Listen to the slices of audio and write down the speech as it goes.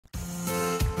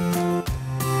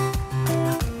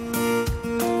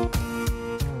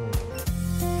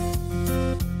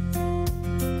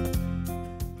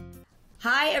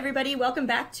everybody. Welcome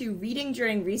back to Reading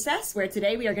During Recess, where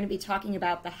today we are going to be talking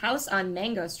about The House on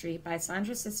Mango Street by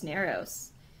Sandra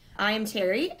Cisneros. I am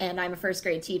Terry, and I'm a first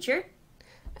grade teacher.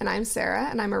 And I'm Sarah,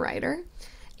 and I'm a writer.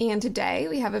 And today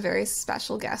we have a very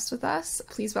special guest with us.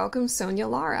 Please welcome Sonya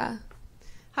Lara.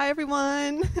 Hi,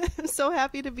 everyone. I'm so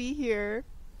happy to be here.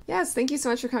 Yes, thank you so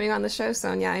much for coming on the show,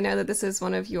 Sonya. I know that this is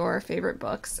one of your favorite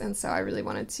books, and so I really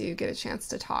wanted to get a chance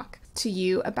to talk to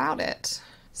you about it.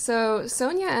 So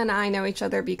Sonya and I know each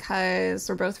other because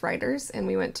we're both writers, and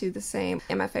we went to the same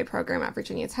MFA program at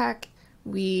Virginia Tech.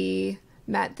 We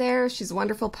met there. She's a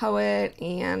wonderful poet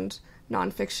and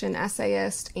nonfiction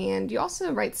essayist, and you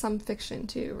also write some fiction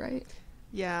too, right?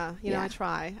 Yeah, you know, I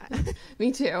try.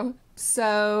 Me too.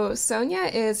 So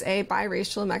Sonya is a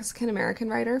biracial Mexican-American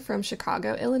writer from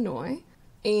Chicago, Illinois.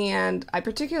 And I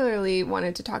particularly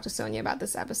wanted to talk to Sonya about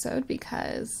this episode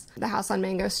because The House on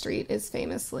Mango Street is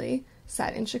famously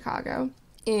set in Chicago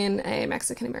in a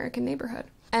Mexican-American neighborhood.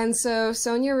 And so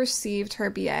Sonya received her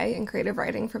BA in creative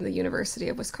writing from the University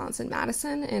of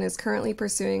Wisconsin-Madison and is currently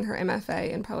pursuing her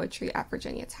MFA in poetry at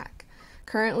Virginia Tech.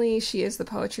 Currently, she is the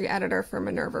poetry editor for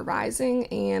Minerva Rising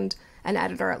and an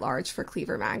editor-at-large for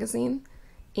Cleaver magazine.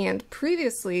 And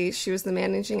previously, she was the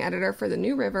managing editor for The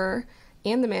New River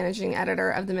and the managing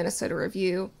editor of the Minnesota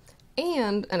Review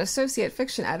and an associate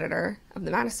fiction editor of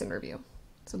the Madison Review.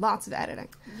 So lots of editing.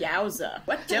 Yowza.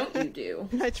 What don't you do?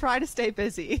 I try to stay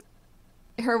busy.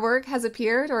 Her work has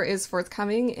appeared or is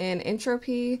forthcoming in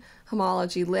Entropy,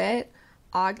 Homology Lit,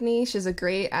 Agni. She has a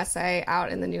great essay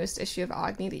out in the newest issue of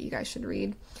Agni that you guys should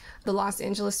read. The Los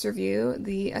Angeles Review,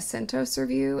 the Acentos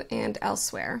Review, and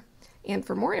elsewhere. And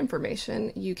for more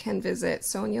information, you can visit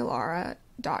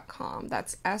sonyalara.com.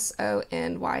 That's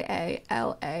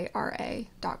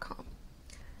SONYALARA.com.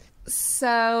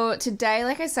 So today,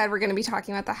 like I said, we're going to be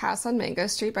talking about The House on Mango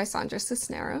Street by Sandra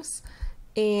Cisneros.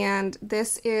 And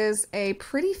this is a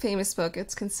pretty famous book.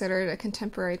 It's considered a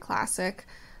contemporary classic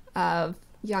of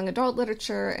young adult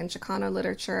literature and Chicano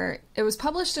literature. It was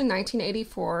published in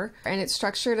 1984, and it's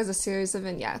structured as a series of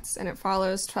vignettes, and it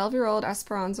follows 12-year-old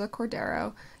Esperanza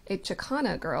Cordero, a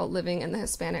Chicana girl living in the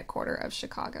Hispanic quarter of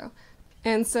Chicago.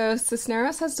 And so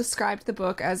Cisneros has described the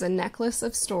book as a necklace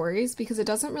of stories because it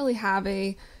doesn't really have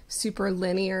a super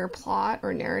linear plot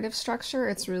or narrative structure.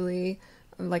 It's really,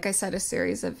 like I said, a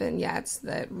series of vignettes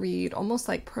that read almost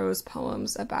like prose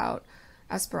poems about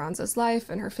Esperanza's life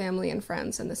and her family and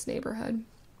friends in this neighborhood.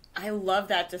 I love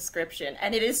that description.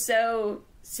 And it is so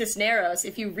Cisneros.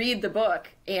 If you read the book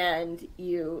and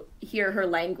you hear her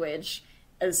language,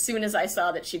 as soon as I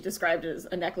saw that she described it as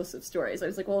a necklace of stories, I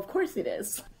was like, well, of course it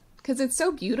is. Because it's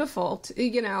so beautiful,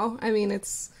 you know? I mean,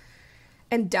 it's...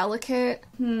 and delicate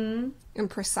and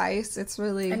precise. It's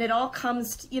really... and it all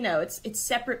comes, it's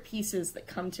separate pieces that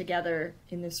come together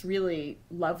in this really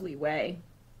lovely way.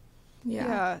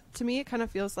 Yeah, to me it kind of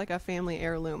feels like a family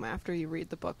heirloom after you read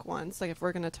the book once. Like if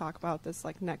we're going to talk about this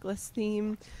like necklace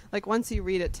theme, like once you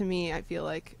read it, to me I feel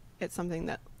like it's something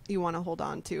that you want to hold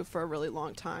on to for a really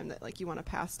long time, that like you want to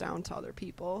pass down to other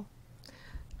people.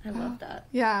 I love that.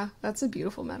 Yeah, that's a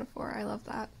beautiful metaphor. I love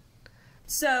that.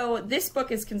 So this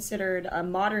book is considered a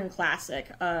modern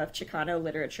classic of Chicano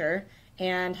literature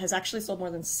and has actually sold more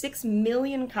than 6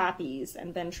 million copies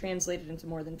and been translated into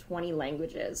more than 20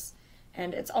 languages.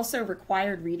 And it's also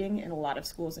required reading in a lot of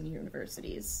schools and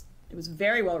universities. It was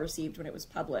very well received when it was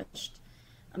published.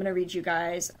 I'm going to read you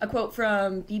guys a quote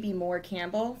from B.B. Moore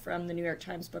Campbell from the New York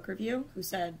Times Book Review, who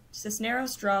said,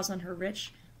 "Cisneros draws on her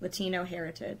rich Latino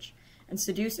heritage and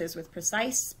seduces with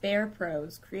precise, spare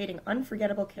prose, creating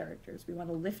unforgettable characters we want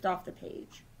to lift off the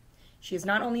page. She is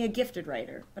not only a gifted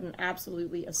writer, but an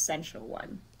absolutely essential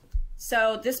one."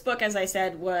 So this book, as I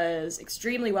said, was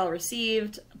extremely well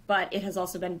received, but it has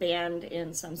also been banned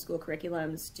in some school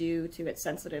curriculums due to its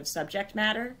sensitive subject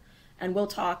matter, and we'll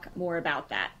talk more about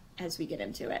that as we get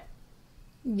into it.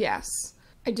 Yes.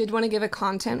 I did want to give a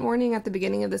content warning at the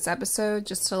beginning of this episode,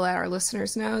 just to let our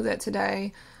listeners know that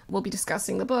today we'll be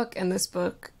discussing the book, and this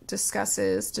book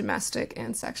discusses domestic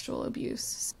and sexual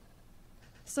abuse.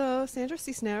 So, Sandra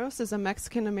Cisneros is a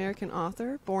Mexican-American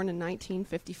author born in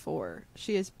 1954.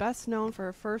 She is best known for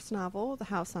her first novel, The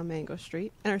House on Mango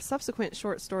Street, and her subsequent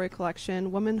short story collection,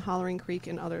 Woman Hollering Creek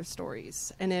and Other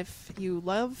Stories. And if you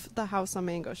love The House on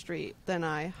Mango Street, then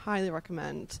I highly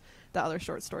recommend the other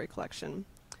short story collection.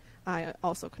 I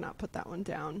also could not put that one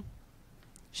down.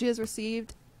 She has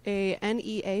received a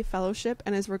NEA fellowship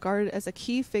and is regarded as a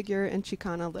key figure in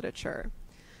Chicana literature.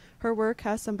 Her work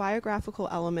has some biographical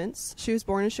elements. She was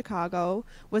born in Chicago,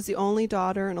 was the only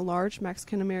daughter in a large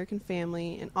Mexican-American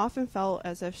family, and often felt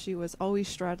as if she was always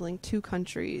straddling two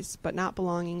countries, but not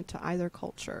belonging to either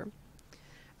culture.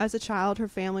 As a child, her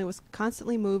family was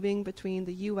constantly moving between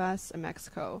the U.S. and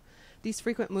Mexico. These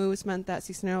frequent moves meant that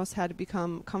Cisneros had to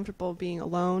become comfortable being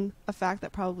alone, a fact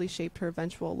that probably shaped her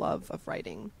eventual love of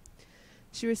writing.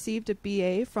 She received a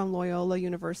BA from Loyola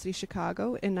University Chicago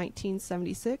in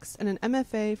 1976 and an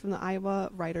MFA from the Iowa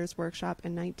Writers Workshop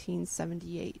in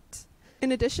 1978.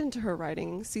 In addition to her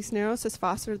writing, Cisneros has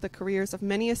fostered the careers of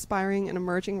many aspiring and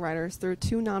emerging writers through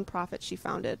two nonprofits she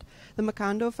founded, the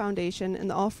Macondo Foundation and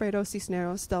the Alfredo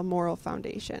Cisneros del Moro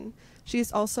Foundation. She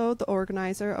is also the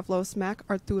organizer of Los Mac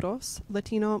Arturos,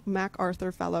 Latino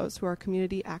MacArthur Fellows, who are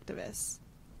community activists.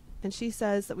 And she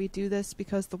says that we do this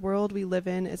because the world we live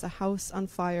in is a house on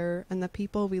fire and the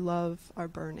people we love are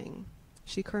burning.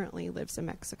 She currently lives in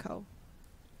Mexico.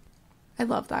 I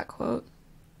love that quote.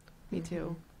 Me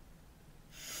too.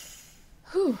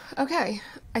 Whew, okay.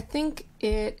 I think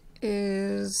it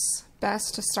is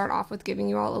best to start off with giving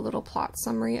you all a little plot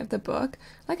summary of the book.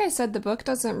 Like I said, the book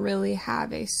doesn't really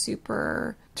have a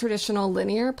super traditional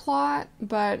linear plot,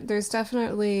 but there's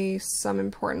definitely some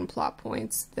important plot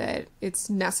points that it's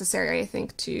necessary, I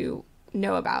think, to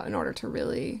know about in order to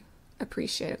really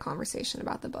appreciate a conversation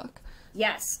about the book.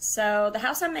 Yes, so The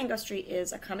House on Mango Street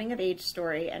is a coming-of-age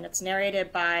story, and it's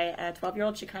narrated by a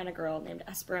 12-year-old Chicana girl named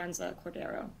Esperanza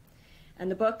Cordero. And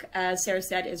the book, as Sarah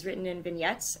said, is written in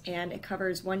vignettes, and it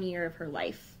covers 1 year of her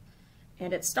life.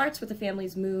 And it starts with the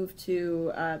family's move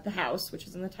to the house, which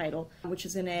is in the title, which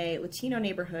is in a Latino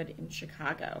neighborhood in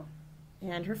Chicago.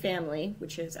 And her family,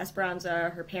 which is Esperanza,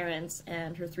 her parents,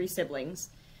 and her 3 siblings,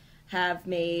 have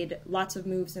made lots of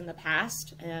moves in the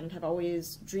past and have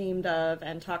always dreamed of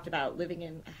and talked about living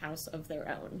in a house of their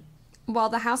own. While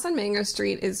the house on Mango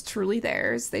Street is truly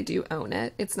theirs, they do own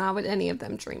it. It's not what any of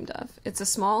them dreamed of. It's a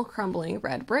small, crumbling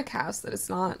red brick house that is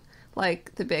not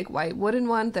like the big white wooden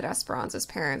one that Esperanza's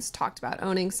parents talked about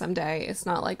owning someday. It's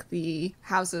not like the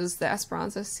houses that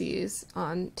Esperanza sees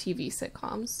on TV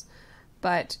sitcoms.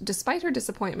 But despite her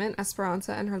disappointment,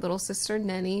 Esperanza and her little sister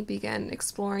Nenny began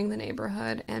exploring the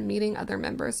neighborhood and meeting other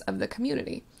members of the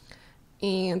community.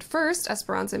 And first,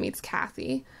 Esperanza meets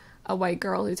Kathy, a white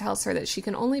girl who tells her that she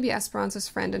can only be Esperanza's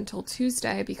friend until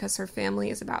Tuesday because her family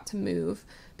is about to move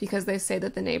because they say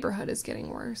that the neighborhood is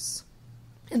getting worse.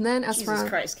 And then Esperanza... Jesus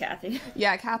Christ, Kathy.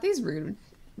 Yeah, Kathy's rude.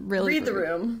 Really Read the rude.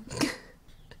 room.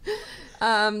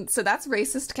 So that's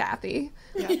racist Kathy.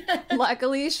 Yeah.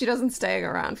 Luckily, she doesn't stay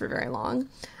around for very long.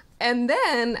 And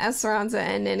then Esperanza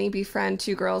and Nenny befriend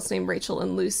 2 girls named Rachel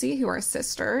and Lucy, who are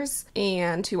sisters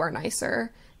and who are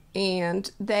nicer. And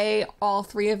they, all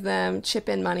 3 of them, chip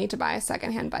in money to buy a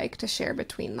secondhand bike to share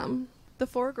between them. The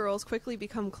 4 girls quickly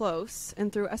become close,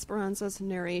 and through Esperanza's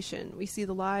narration, we see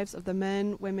the lives of the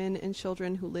men, women, and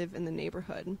children who live in the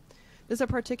neighborhood. There's a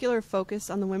particular focus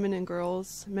on the women and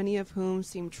girls, many of whom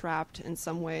seem trapped in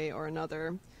some way or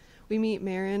another. We meet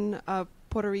Marin, a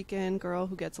Puerto Rican girl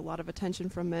who gets a lot of attention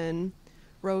from men,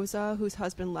 Rosa, whose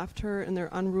husband left her and their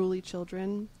unruly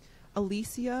children,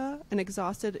 Alicia, an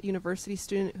exhausted university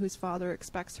student whose father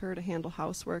expects her to handle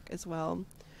housework as well,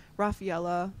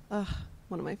 Rafaela,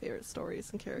 one of my favorite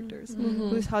stories and characters,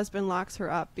 whose husband locks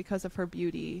her up because of her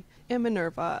beauty, and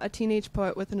Minerva, a teenage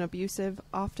poet with an abusive,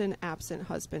 often absent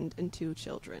husband and 2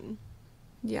 children.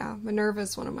 Yeah,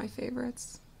 Minerva's one of my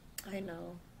favorites. I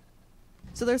know.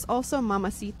 So there's also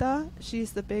Mamacita.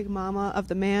 She's the big mama of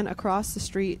the man across the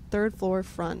street, 3rd floor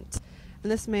front.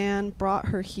 And this man brought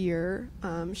her here.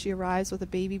 She arrives with a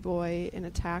baby boy in a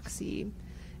taxi,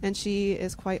 and she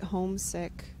is quite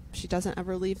homesick. She doesn't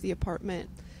ever leave the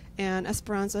apartment, and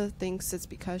Esperanza thinks it's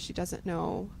because she doesn't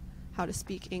know how to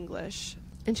speak English.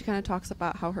 And she kind of talks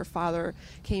about how her father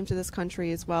came to this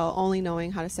country as well, only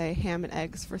knowing how to say ham and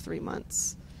eggs for 3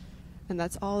 months. And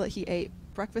that's all that he ate.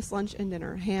 Breakfast, lunch, and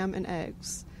dinner, ham and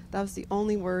eggs. That was the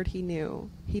only word he knew.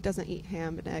 He doesn't eat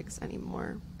ham and eggs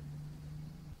anymore.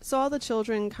 So all the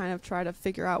children kind of try to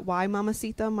figure out why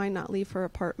Mamacita might not leave her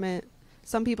apartment.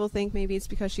 Some people think maybe it's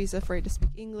because she's afraid to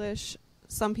speak English.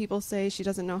 Some people say she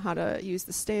doesn't know how to use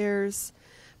the stairs.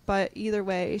 But either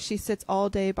way, she sits all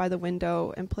day by the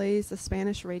window and plays the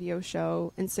Spanish radio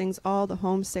show and sings all the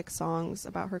homesick songs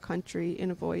about her country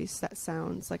in a voice that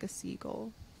sounds like a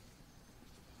seagull.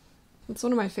 It's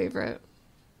one of my favorite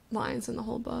lines in the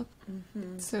whole book.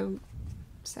 It's so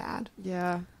sad.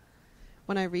 Yeah.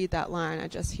 When I read that line, I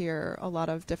just hear a lot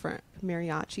of different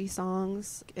mariachi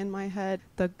songs in my head.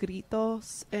 The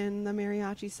gritos in the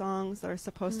mariachi songs that are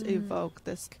supposed to evoke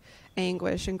this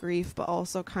anguish and grief, but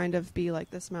also kind of be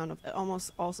like this amount of, it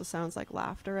almost also sounds like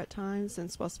laughter at times, and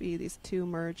it's supposed to be these 2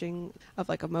 merging of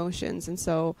like emotions. And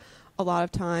so a lot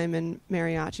of time in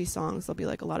mariachi songs, there'll be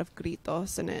like a lot of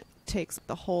gritos, and it takes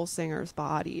the whole singer's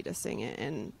body to sing it,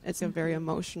 and it's a very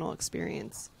emotional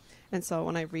experience. And so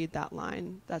when I read that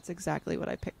line, that's exactly what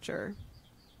I picture.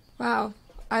 Wow.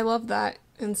 I love that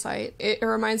insight. It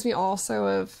reminds me also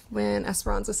of when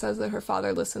Esperanza says that her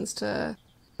father listens to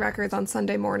records on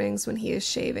Sunday mornings when he is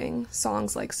shaving,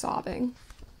 songs like Sobbing.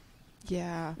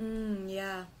 Yeah.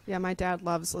 Yeah. Yeah, my dad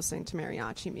loves listening to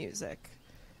mariachi music.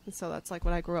 And so that's like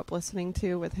what I grew up listening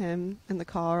to with him in the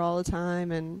car all the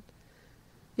time. And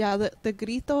yeah, the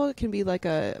grito can be like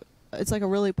it's like a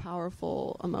really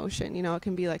powerful emotion. You know, it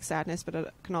can be like sadness, but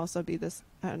it can also be this,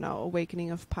 I don't know,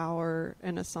 awakening of power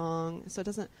in a song. So it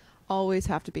doesn't always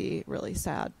have to be really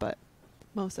sad, but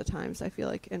most of the times I feel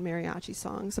like in mariachi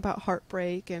songs about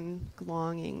heartbreak and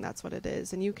longing, that's what it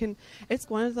is. And it's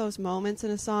one of those moments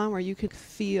in a song where you could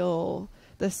feel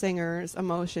the singer's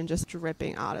emotion just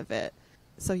dripping out of it.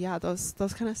 So yeah, those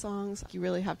kind of songs you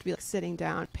really have to be like sitting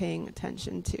down, paying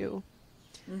attention to.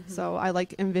 So I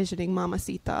like envisioning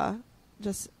Mamacita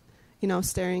just, you know,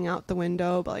 staring out the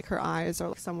window, but like her eyes are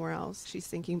like somewhere else. She's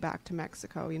thinking back to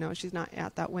Mexico, you know, she's not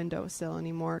at that windowsill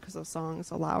anymore because those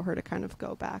songs allow her to kind of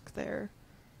go back there.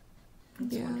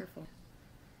 That's wonderful.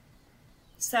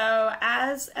 So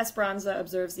as Esperanza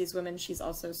observes these women, she's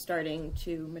also starting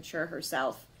to mature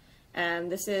herself. And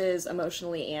this is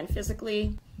emotionally and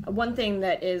physically. One thing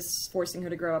that is forcing her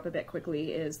to grow up a bit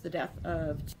quickly is the death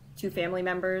of two family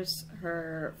members,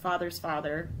 her father's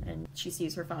father, and she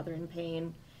sees her father in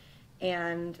pain,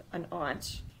 and an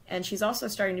aunt. And she's also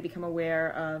starting to become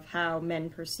aware of how men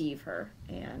perceive her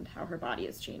and how her body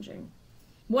is changing.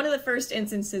 One of the first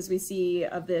instances we see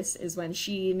of this is when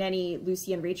she, Nenny,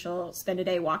 Lucy, and Rachel spend a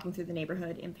day walking through the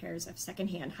neighborhood in pairs of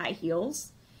secondhand high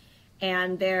heels.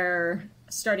 And they're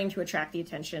starting to attract the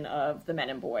attention of the men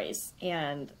and boys.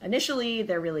 And initially,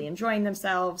 they're really enjoying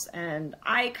themselves. And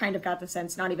I kind of got the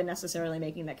sense, not even necessarily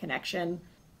making the connection,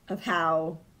 of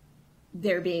how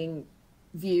they're being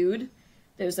viewed.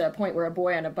 There's a point where a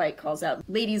boy on a bike calls out,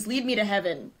 "Ladies, lead me to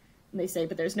heaven." And they say,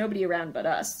 "But there's nobody around but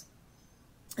us."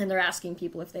 And they're asking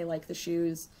people if they like the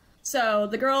shoes. So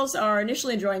the girls are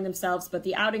initially enjoying themselves, but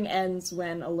the outing ends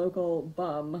when a local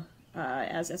bum,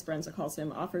 as Esperanza calls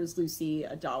him, offers Lucy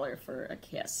 $1 for a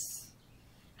kiss.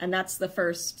 And that's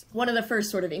one of the first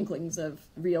sort of inklings of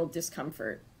real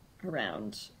discomfort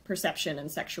around perception and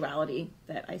sexuality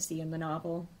that I see in the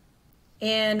novel.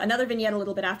 In another vignette a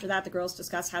little bit after that, the girls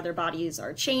discuss how their bodies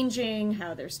are changing,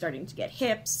 how they're starting to get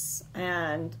hips,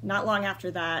 and not long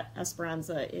after that,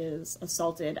 Esperanza is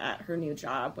assaulted at her new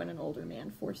job when an older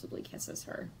man forcibly kisses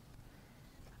her.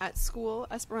 At school,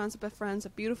 Esperanza befriends a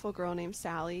beautiful girl named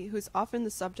Sally, who's often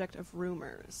the subject of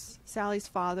rumors. Sally's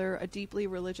father, a deeply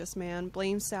religious man,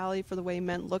 blames Sally for the way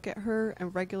men look at her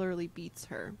and regularly beats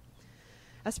her.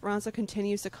 Esperanza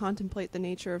continues to contemplate the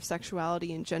nature of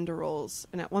sexuality and gender roles,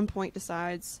 and at one point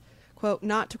decides, quote,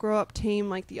 not to grow up tame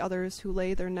like the others who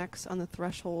lay their necks on the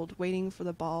threshold waiting for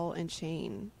the ball and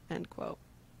chain, end quote.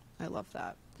 I love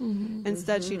that.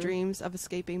 Instead, she dreams of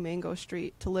escaping Mango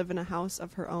Street to live in a house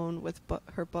of her own with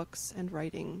her books and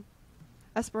writing.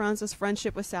 Esperanza's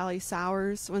friendship with Sally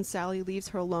sours when Sally leaves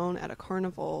her alone at a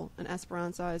carnival, and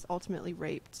Esperanza is ultimately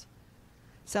raped.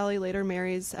 Sally later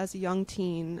marries as a young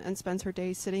teen and spends her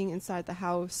days sitting inside the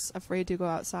house, afraid to go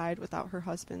outside without her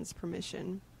husband's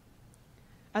permission.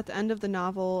 At the end of the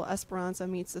novel, Esperanza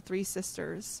meets the three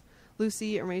sisters,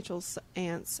 Lucy and Rachel's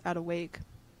aunts, at a wake.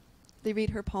 They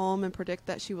read her poem and predict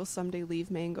that she will someday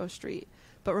leave Mango Street,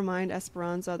 but remind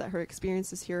Esperanza that her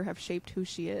experiences here have shaped who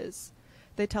she is.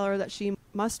 They tell her that she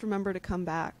must remember to come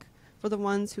back, for the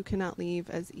ones who cannot leave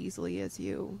as easily as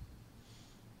you.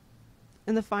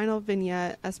 In the final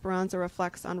vignette, Esperanza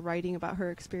reflects on writing about her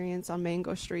experience on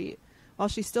Mango Street. While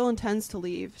she still intends to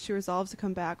leave, she resolves to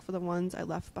come back for the ones I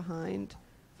left behind,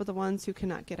 for the ones who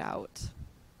cannot get out.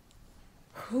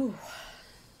 Whew.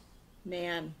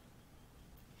 Man.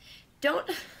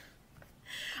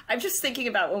 I'm just thinking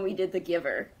about when we did The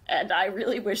Giver, and I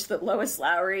really wish that Lois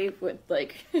Lowry would,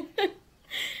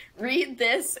 read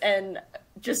this and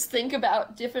just think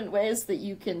about different ways that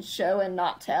you can show and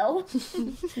not tell.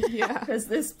 Yeah. Because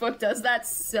this book does that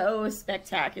so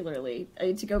spectacularly.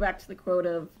 To go back to the quote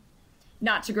of,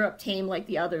 not to grow up tame like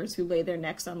the others who lay their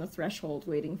necks on the threshold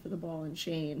waiting for the ball and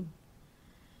chain.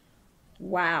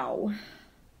 Wow.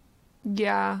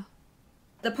 Yeah.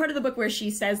 The part of the book where she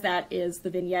says that is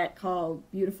the vignette called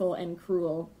Beautiful and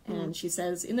Cruel. And she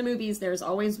says, in the movies, there's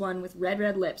always one with red,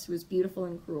 red lips who is beautiful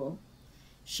and cruel.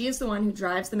 She is the one who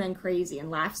drives the men crazy and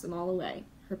laughs them all away.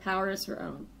 Her power is her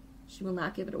own. She will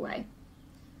not give it away.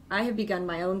 I have begun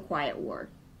my own quiet war.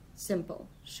 Simple,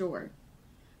 sure.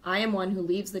 I am one who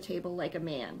leaves the table like a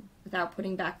man, without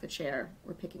putting back the chair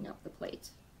or picking up the plate.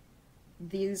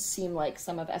 these seem like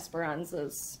some of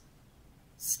Esperanza's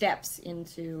steps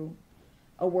into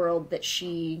a world that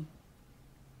she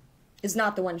is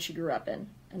not the one she grew up in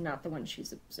and not the one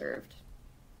she's observed.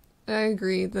 I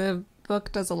agree. The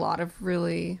book does a lot of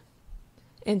really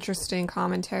interesting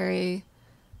commentary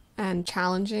and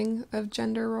challenging of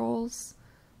gender roles,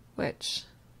 which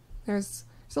there's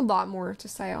a lot more to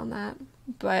say on that.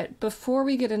 But before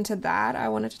we get into that, I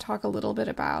wanted to talk a little bit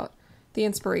about the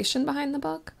inspiration behind the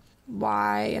book,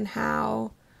 why and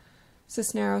how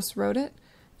Cisneros wrote it.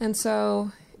 And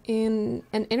so in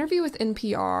an interview with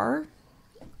NPR,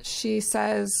 she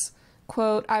says,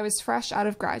 quote, "I was fresh out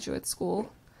of graduate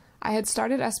school. I had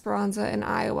started Esperanza in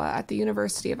Iowa at the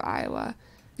University of Iowa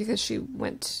because she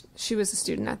was a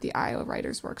student at the Iowa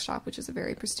Writers Workshop, which is a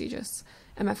very prestigious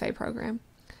MFA program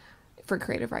for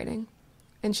creative writing.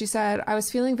 And she said, I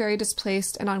was feeling very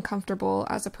displaced and uncomfortable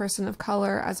as a person of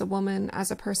color, as a woman, as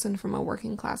a person from a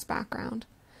working class background.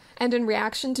 And in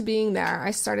reaction to being there,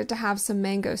 I started to have some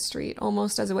Mango Street,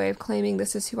 almost as a way of claiming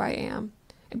this is who I am.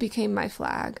 It became my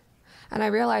flag. And I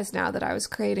realized now that I was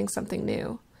creating something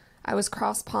new. I was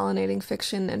cross-pollinating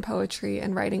fiction and poetry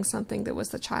and writing something that was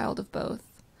the child of both.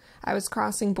 I was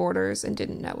crossing borders and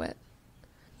didn't know it."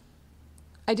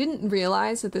 I didn't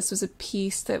realize that this was a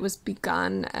piece that was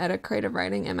begun at a creative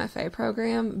writing MFA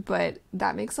program, but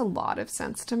that makes a lot of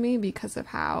sense to me because of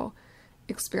how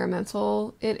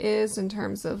experimental it is in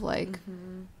terms of, like,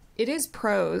 it is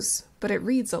prose, but it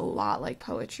reads a lot like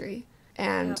poetry.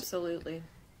 And absolutely.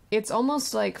 It's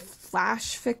almost like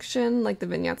flash fiction, like the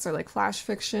vignettes are like flash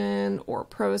fiction or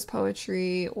prose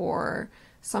poetry or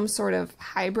some sort of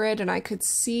hybrid. And I could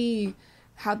see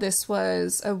how this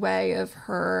was a way of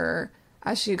her,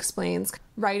 as she explains,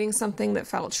 writing something that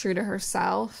felt true to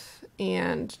herself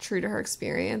and true to her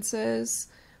experiences,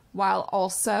 while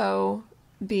also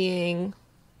being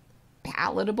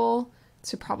palatable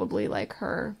to probably like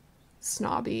her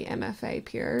snobby MFA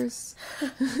peers,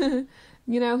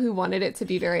 you know, who wanted it to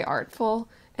be very artful.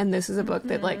 And this is a book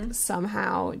that, like,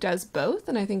 somehow does both.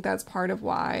 And I think that's part of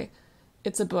why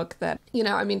it's a book that, you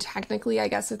know, I mean, technically, I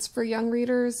guess it's for young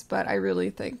readers, but I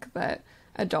really think that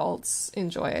adults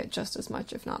enjoy it just as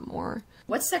much, if not more.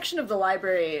 What section of the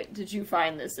library did you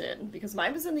find this in? Because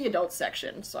mine was in the adult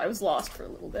section, so I was lost for a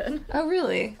little bit. Oh,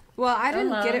 really? Well, I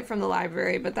didn't get it from the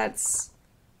library, but that's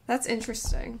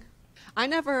interesting. I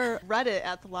never read it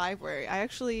at the library. I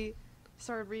actually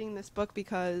started reading this book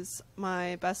because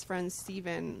my best friend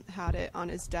Steven had it on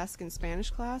his desk in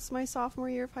Spanish class my sophomore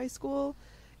year of high school,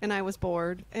 and I was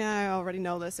bored, and I already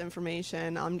know this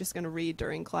information. I'm just going to read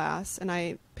during class, and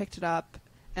I picked it up,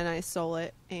 and I stole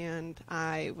it, and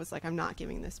I was like, I'm not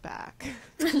giving this back.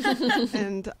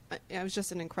 And it was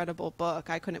just an incredible book.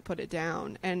 I couldn't put it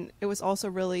down, and it was also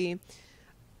really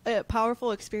a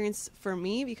powerful experience for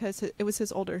me because it was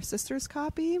his older sister's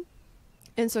copy.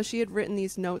 And so she had written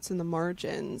these notes in the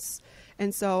margins.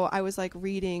 And so I was like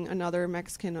reading another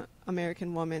Mexican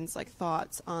American woman's like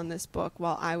thoughts on this book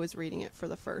while I was reading it for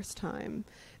the first time.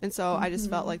 And so I just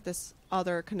felt like this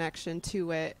other connection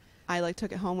to it. I like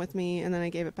took it home with me, and then I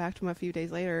gave it back to him a few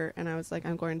days later, and I was like,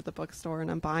 I'm going to the bookstore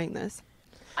and I'm buying this.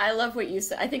 I love what you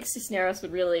said. I think Cisneros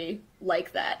would really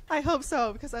like that. I hope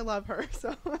so, because I love her.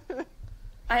 So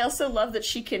I also love that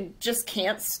she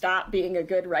can't stop being a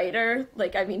good writer.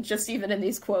 Like, I mean, just even in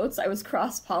these quotes, I was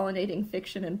cross-pollinating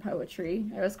fiction and poetry.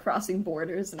 I was crossing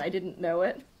borders, and I didn't know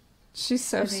it. She's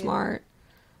so smart.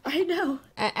 I know.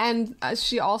 And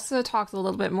she also talked a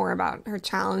little bit more about her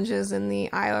challenges in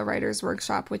the Iowa Writers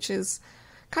Workshop, which is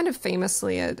kind of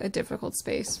famously a difficult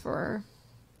space for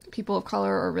people of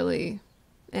color or really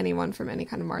anyone from any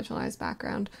kind of marginalized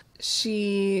background.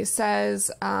 She says,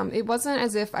 it wasn't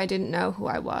as if I didn't know who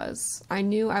I was. I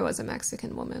knew I was a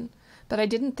Mexican woman, but I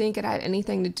didn't think it had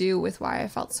anything to do with why I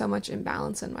felt so much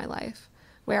imbalance in my life,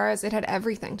 whereas it had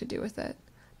everything to do with it.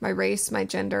 My race, my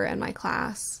gender, and my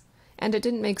class. And it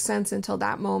didn't make sense until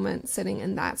that moment sitting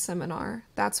in that seminar.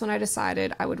 That's when I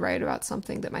decided I would write about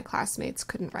something that my classmates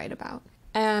couldn't write about.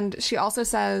 And she also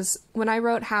says, when I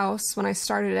wrote House, when I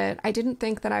started it, I didn't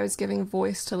think that I was giving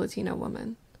voice to Latino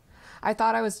women. I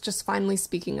thought I was just finally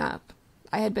speaking up.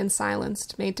 I had been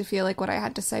silenced, made to feel like what I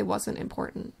had to say wasn't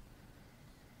important.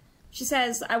 She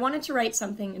says, I wanted to write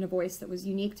something in a voice that was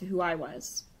unique to who I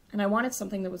was. And I wanted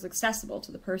something that was accessible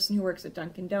to the person who works at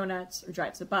Dunkin' Donuts or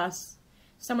drives a bus,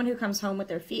 someone who comes home with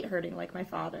their feet hurting like my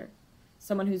father,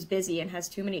 someone who's busy and has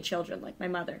too many children like my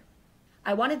mother.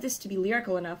 I wanted this to be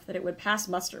lyrical enough that it would pass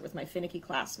muster with my finicky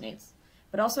classmates,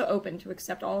 but also open to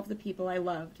accept all of the people I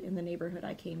loved in the neighborhood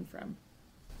I came from.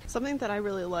 Something that I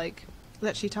really like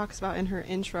that she talks about in her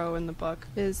intro in the book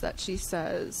is that she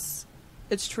says,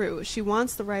 It's true. She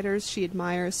wants the writers she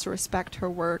admires to respect her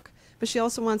work, but she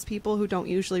also wants people who don't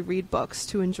usually read books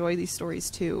to enjoy these stories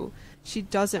too. She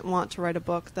doesn't want to write a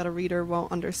book that a reader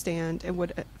won't understand and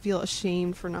would feel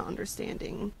ashamed for not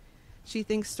understanding. She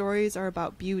thinks stories are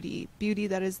about beauty, beauty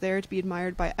that is there to be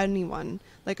admired by anyone,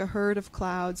 like a herd of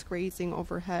clouds grazing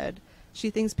overhead. She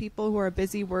thinks people who are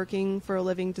busy working for a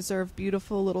living deserve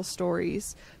beautiful little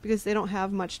stories because they don't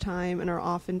have much time and are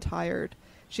often tired.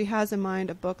 She has in mind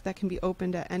a book that can be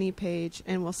opened at any page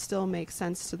and will still make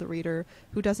sense to the reader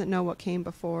who doesn't know what came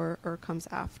before or comes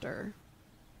after.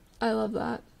 I love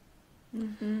that.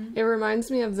 Mm-hmm. It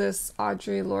reminds me of this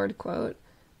Audre Lorde quote,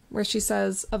 where she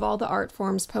says, "Of all the art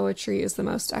forms, poetry is the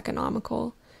most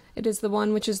economical. It is the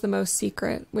one which is the most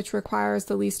secret, which requires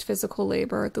the least physical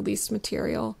labor, the least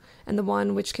material, and the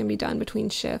one which can be done between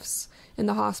shifts, in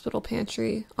the hospital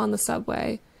pantry, on the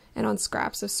subway, and on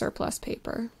scraps of surplus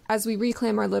paper. As we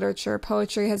reclaim our literature,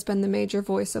 poetry has been the major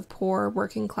voice of poor,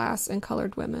 working class, and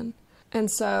colored women."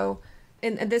 And so,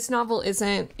 and this novel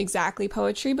isn't exactly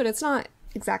poetry, but it's not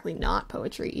exactly not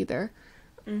poetry either.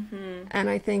 Mm-hmm. And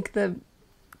I think the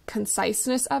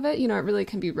conciseness of it, it really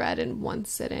can be read in one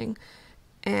sitting.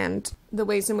 And the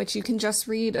ways in which you can just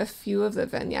read a few of the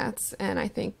vignettes and I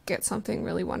think get something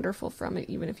really wonderful from it,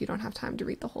 even if you don't have time to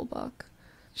read the whole book.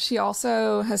 She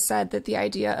also has said that the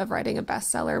idea of writing a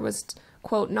bestseller was,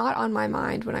 quote, "not on my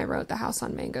mind when I wrote The House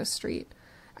on Mango Street.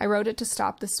 I wrote it to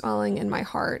stop the swelling in my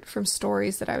heart from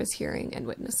stories that I was hearing and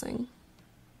witnessing."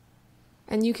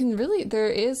 And you can really, there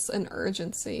is an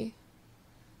urgency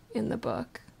in the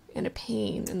book and a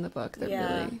pain in the book that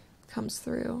really comes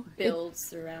through. Builds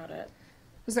throughout it.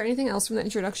 Was there anything else from the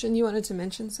introduction you wanted to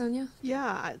mention, Sonya?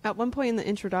 Yeah, at one point in the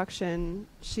introduction,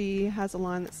 she has a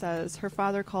line that says, her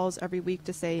father calls every week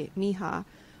to say, "Mija,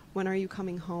 when are you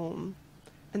coming home?"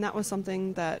 And that was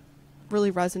something that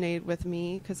really resonated with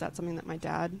me because that's something that my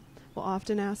dad will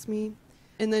often ask me.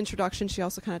 In the introduction, she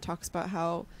also kind of talks about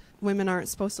how women aren't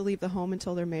supposed to leave the home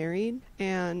until they're married.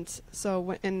 And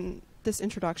so in this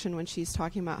introduction, when she's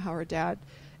talking about how her dad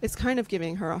is kind of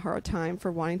giving her a hard time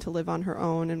for wanting to live on her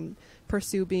own and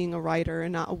pursue being a writer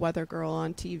and not a weather girl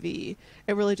on TV,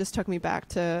 it really just took me back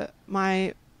to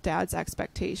my dad's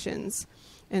expectations.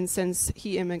 And since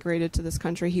he immigrated to this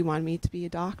country, he wanted me to be a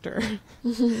doctor.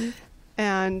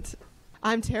 And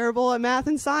I'm terrible at math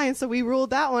and science, so we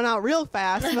ruled that one out real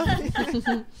fast.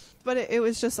 But it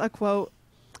was just a quote.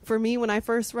 For me, when I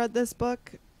first read this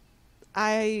book,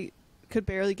 I could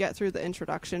barely get through the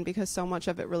introduction because so much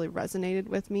of it really resonated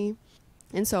with me.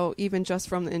 And so even just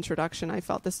from the introduction, I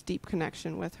felt this deep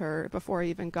connection with her before I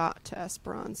even got to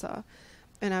Esperanza.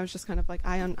 And I was just kind of like,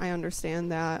 I understand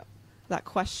that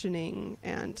questioning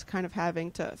and kind of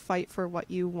having to fight for what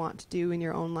you want to do in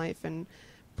your own life and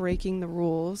breaking the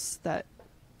rules that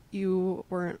you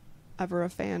weren't ever a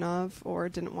fan of or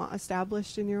didn't want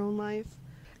established in your own life.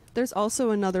 There's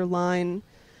also another line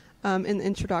in the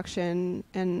introduction,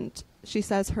 and she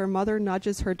says her mother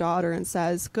nudges her daughter and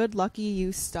says, "Good lucky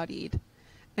you studied."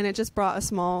 And it just brought a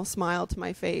small smile to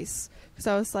my face because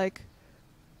I was like,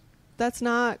 that's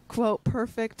not, quote,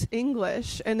 perfect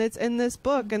English, and it's in this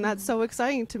book, and that's so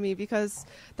exciting to me because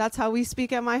that's how we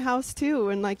speak at my house too.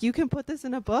 And like, you can put this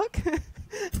in a book.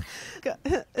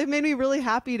 It made me really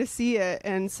happy to see it.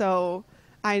 And so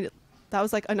that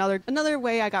was like another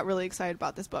way I got really excited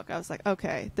about this book. I was like,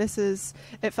 okay,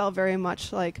 it felt very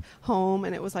much like home,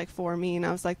 and it was like for me, and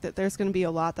I was like, that there's going to be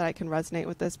a lot that I can resonate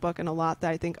with this book and a lot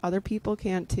that I think other people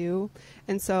can too.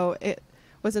 And so it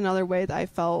was another way that I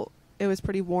felt it was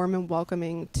pretty warm and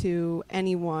welcoming to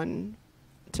anyone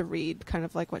to read, kind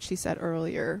of like what she said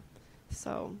earlier.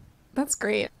 So that's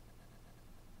great.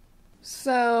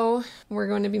 So we're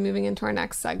going to be moving into our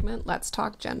next segment, Let's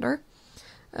Talk Gender.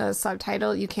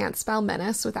 Subtitle, You Can't Spell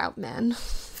Menace Without Men.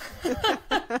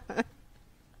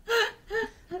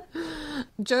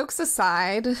 Jokes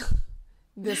aside,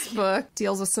 this book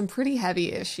deals with some pretty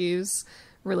heavy issues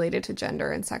related to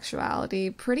gender and sexuality.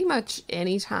 Pretty much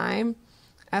any time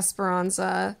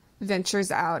Esperanza ventures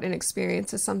out and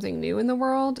experiences something new in the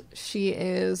world, she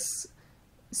is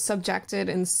subjected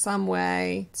in some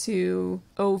way to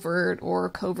overt or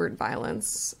covert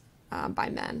violence by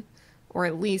men, or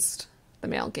at least the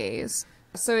male gaze.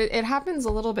 So it happens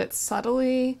a little bit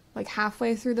subtly. Like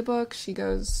halfway through the book, she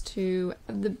goes to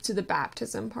the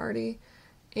baptism party,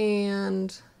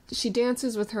 and she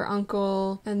dances with her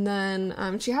uncle, and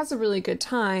then she has a really good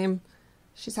time.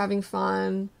 She's having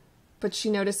fun, but she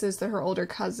notices that her older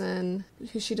cousin,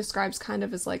 who she describes kind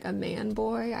of as like a man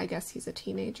boy, I guess he's a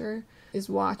teenager, is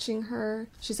watching her.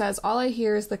 She says, "All I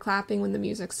hear is the clapping when the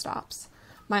music stops.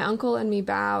 My uncle and me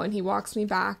bow, and he walks me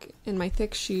back in my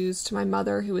thick shoes to my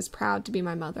mother, who is proud to be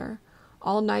my mother.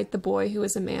 All night the boy who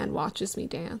is a man watches me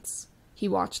dance. He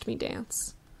watched me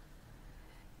dance.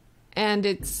 And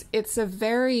it's a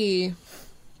very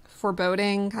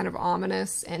foreboding, kind of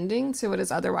ominous ending to what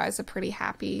is otherwise a pretty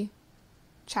happy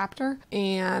chapter.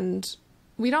 And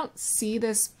we don't see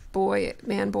this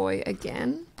man boy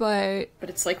again, but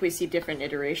it's like we see different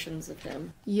iterations of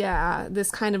him. Yeah,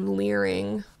 this kind of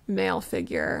leering male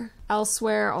figure.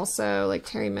 Elsewhere, also, like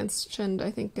Terry mentioned,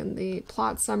 I think in the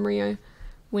plot summary,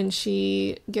 when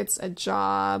she gets a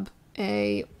job,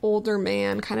 a older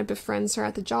man kind of befriends her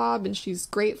at the job, and she's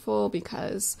grateful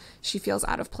because she feels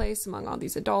out of place among all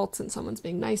these adults and someone's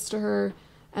being nice to her.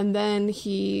 And then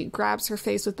he grabs her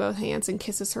face with both hands and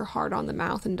kisses her hard on the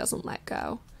mouth and doesn't let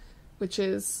go, which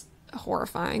is a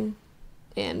horrifying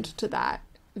end to that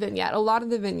vignette. A lot of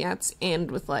the vignettes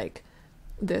end with like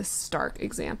this stark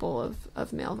example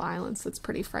of male violence that's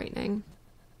pretty frightening.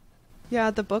 Yeah,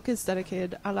 the book is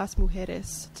dedicated a las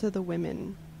mujeres, to the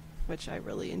women, which I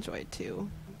really enjoyed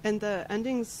too. And the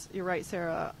endings, you're right,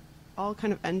 Sarah, all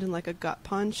kind of end in like a gut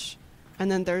punch, and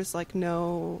then there's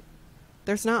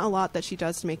not a lot that she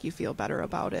does to make you feel better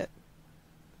about it.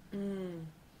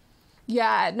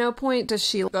 Yeah, at no point does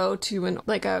she go to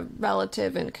a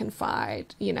relative and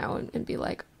confide, and be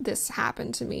like, this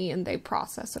happened to me, and they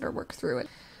process it or work through it.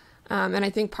 And I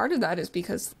think part of that is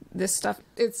because this stuff,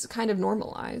 it's kind of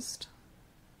normalized.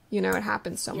 It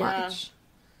happens so much.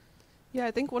 Yeah,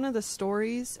 I think one of the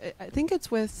stories, I think it's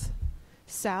with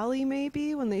Sally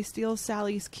maybe, when they steal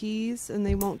Sally's keys and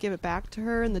they won't give it back to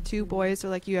her, and the two boys are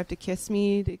like, you have to kiss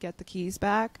me to get the keys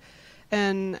back.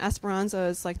 And Esperanza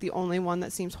is like the only one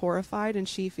that seems horrified, and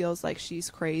she feels like she's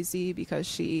crazy because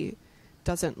she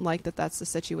doesn't like that that's the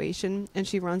situation. And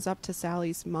she runs up to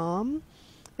Sally's mom,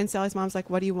 and Sally's mom's like,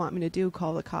 what do you want me to do?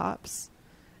 Call the cops?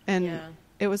 And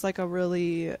it was like a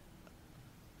really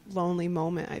lonely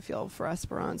moment, I feel, for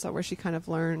Esperanza, where she kind of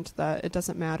learned that it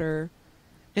doesn't matter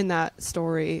in that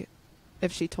story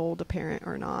if she told a parent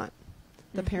or not.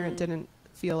 The parent didn't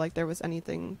feel like there was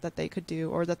anything that they could do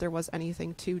or that there was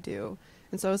anything to do.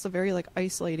 And so it was a very like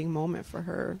isolating moment for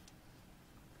her.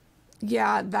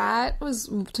 Yeah, that was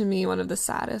to me one of the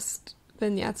saddest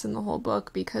vignettes in the whole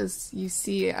book, because you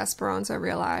see Esperanza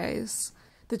realize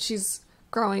that she's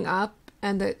growing up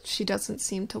and that she doesn't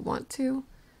seem to want to,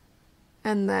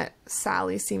 and that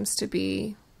Sally seems to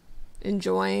be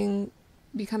enjoying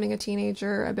becoming a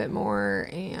teenager a bit more,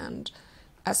 and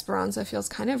Esperanza feels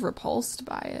kind of repulsed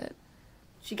by it.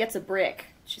 She gets a brick.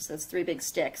 She says 3 big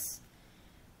sticks.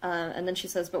 And then she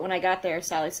says, but when I got there,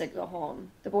 Sally said, go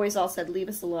home. The boys all said, leave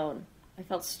us alone. I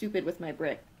felt stupid with my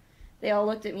brick. They all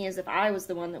looked at me as if I was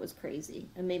the one that was crazy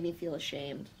and made me feel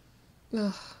ashamed.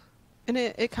 Ugh. And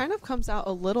it kind of comes out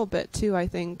a little bit, too, I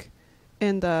think,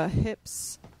 in the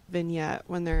hips vignette,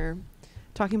 when they're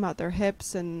talking about their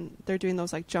hips and they're doing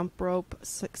those like jump rope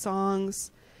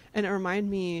songs. And it reminded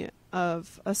me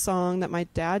of a song that my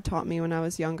dad taught me when I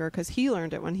was younger, because he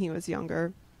learned it when he was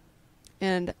younger.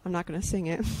 And I'm not going to sing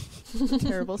it.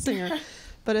 Terrible singer.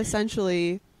 But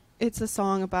essentially, it's a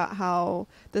song about how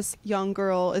this young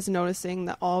girl is noticing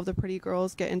that all of the pretty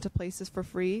girls get into places for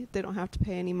free. They don't have to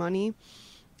pay any money.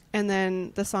 And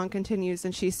then the song continues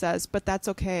and she says, but that's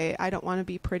okay. I don't want to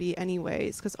be pretty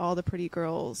anyways, because all the pretty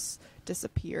girls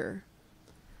disappear.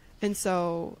 And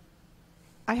so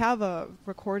I have a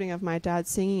recording of my dad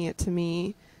singing it to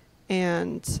me,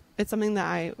 and it's something that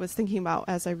I was thinking about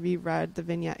as I reread the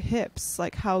vignette Hips,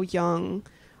 like how young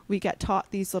we get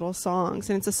taught these little songs.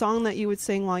 And it's a song that you would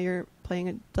sing while you're playing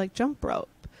a like jump rope,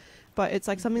 but it's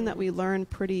like something that we learn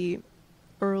pretty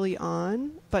early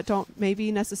on, but don't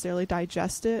maybe necessarily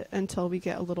digest it until we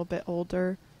get a little bit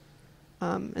older.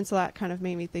 And so that kind of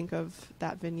made me think of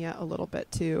that vignette a little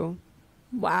bit too.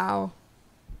 Wow.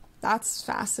 That's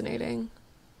fascinating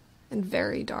and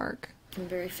very dark. And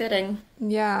very fitting.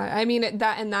 Yeah, I mean,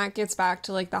 that gets back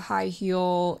to like the high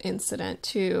heel incident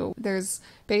too. There's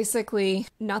basically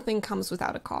nothing comes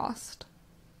without a cost,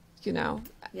 Yeah.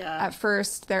 At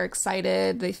first they're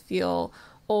excited, they feel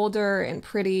older and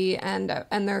pretty, and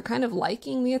they're kind of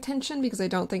liking the attention because I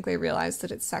don't think they realize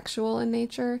that it's sexual in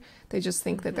nature. They just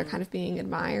think that they're kind of being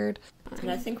admired. And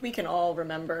I think we can all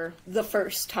remember the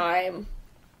first time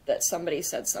that somebody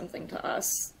said something to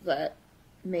us that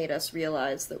made us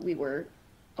realize that we were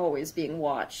always being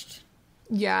watched.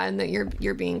 Yeah, and that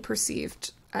you're being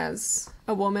perceived as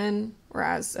a woman or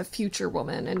as a future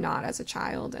woman and not as a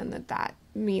child, and that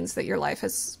means that your life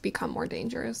has become more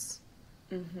dangerous.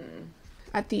 Mm-hmm.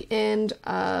 At the end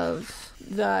of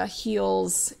the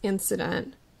heels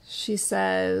incident, she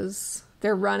says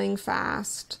they're running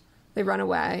fast. They run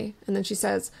away, and then she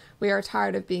says, "We are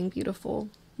tired of being beautiful."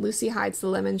 Lucy hides the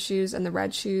lemon shoes and the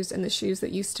red shoes and the shoes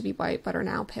that used to be white but are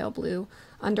now pale blue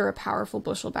under a powerful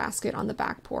bushel basket on the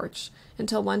back porch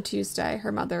until one Tuesday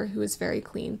her mother, who is very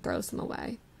clean, throws them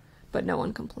away. But no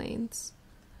one complains.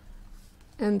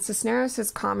 And Cisneros has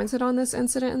commented on this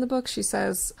incident in the book. She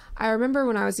says, "I remember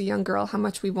when I was a young girl how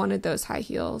much we wanted those high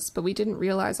heels, but we didn't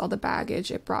realize all the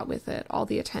baggage it brought with it, all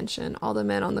the attention, all the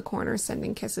men on the corner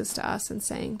sending kisses to us and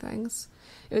saying things.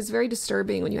 It was very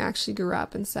disturbing when you actually grew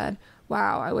up and said,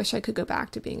 'Wow, I wish I could go back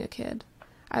to being a kid.'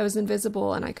 I was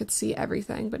invisible and I could see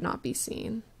everything but not be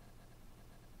seen."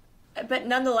 But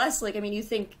nonetheless, like, I mean, you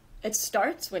think it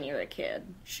starts when you're a kid.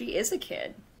 She is a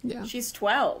kid. Yeah. She's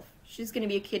 12. She's going to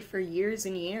be a kid for years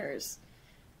and years.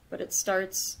 But it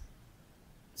starts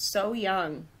so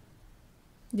young.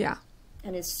 Yeah.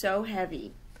 And is so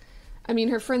heavy. I mean,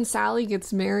 her friend Sally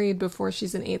gets married before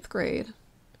she's in 8th grade.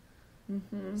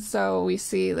 Mm-hmm. So we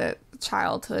see that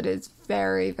childhood is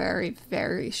very, very,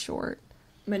 very short.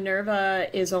 Minerva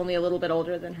is only a little bit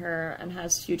older than her and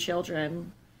has 2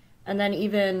 children. And then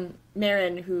even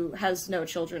Marin, who has no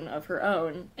children of her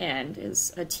own and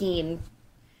is a teen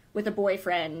with a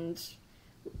boyfriend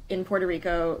in Puerto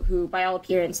Rico, who by all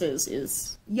appearances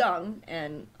is young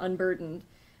and unburdened,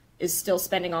 is still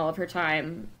spending all of her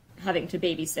time having to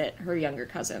babysit her younger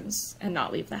cousins and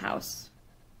not leave the house.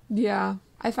 Yeah.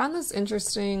 I found this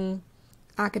interesting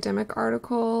academic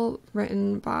article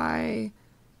written by,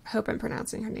 I hope I'm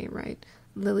pronouncing her name right,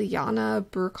 Liliana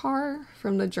Burkar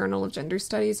from the Journal of Gender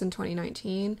Studies in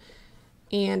 2019.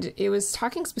 And it was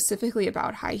talking specifically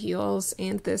about high heels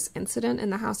and this incident in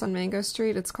the house on Mango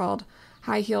Street. It's called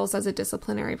High Heels as a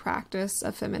Disciplinary Practice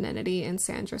of Femininity in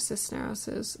Sandra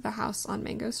Cisneros' The House on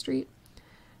Mango Street.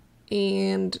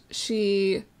 And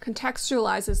she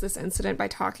contextualizes this incident by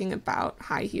talking about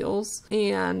high heels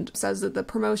and says that the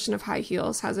promotion of high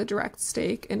heels has a direct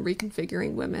stake in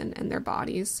reconfiguring women and their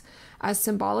bodies as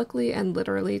symbolically and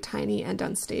literally tiny and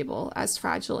unstable, as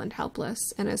fragile and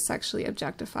helpless, and as sexually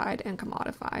objectified and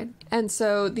commodified. And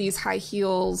so these high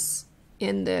heels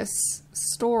in this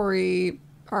story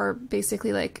are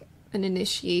basically like an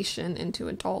initiation into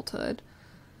adulthood.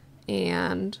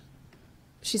 And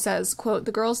she says, quote,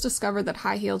 "The girls discover that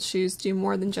high-heeled shoes do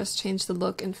more than just change the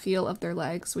look and feel of their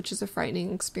legs, which is a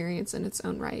frightening experience in its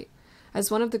own right.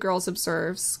 As one of the girls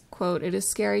observes, quote, 'It is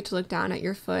scary to look down at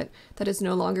your foot that is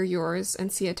no longer yours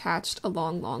and see attached a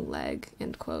long, long leg,'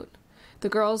 end quote. The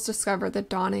girls discover that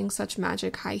donning such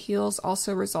magic high heels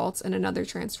also results in another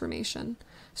transformation,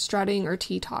 strutting or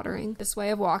teetottering. This way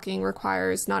of walking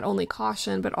requires not only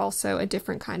caution, but also a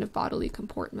different kind of bodily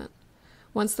comportment.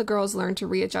 Once the girls learn to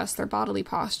readjust their bodily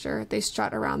posture, they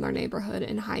strut around their neighborhood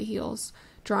in high heels,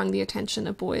 drawing the attention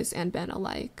of boys and men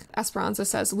alike." Esperanza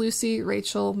says, "Lucy,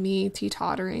 Rachel, me,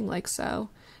 teetottering like so,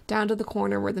 down to the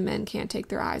corner where the men can't take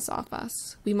their eyes off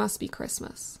us. We must be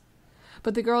Christmas."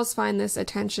 But the girls find this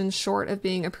attention short of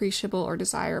being appreciable or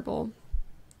desirable,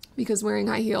 because wearing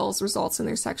high heels results in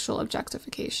their sexual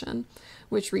objectification,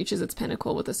 which reaches its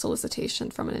pinnacle with a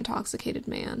solicitation from an intoxicated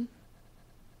man.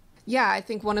 Yeah, I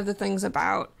think one of the things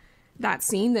about that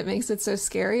scene that makes it so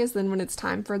scary is then when it's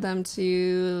time for them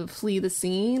to flee the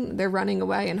scene, they're running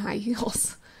away in high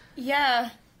heels.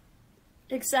 Yeah,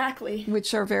 exactly.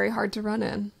 Which are very hard to run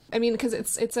in. I mean, because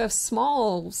it's a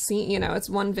small scene, you know, it's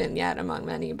one vignette among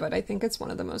many, but I think it's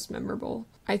one of the most memorable.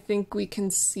 I think we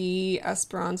can see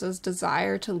Esperanza's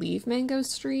desire to leave Mango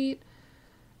Street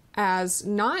as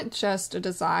not just a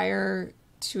desire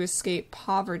to escape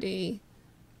poverty,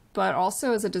 but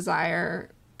also as a desire,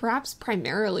 perhaps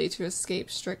primarily, to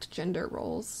escape strict gender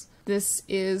roles. This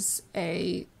is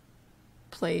a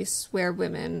place where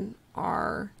women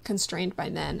are constrained by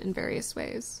men in various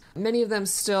ways. Many of them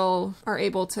still are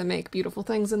able to make beautiful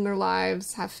things in their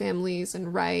lives, have families,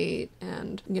 and write,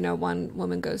 and, you know, one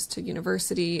woman goes to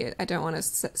university. I don't want to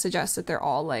suggest that they're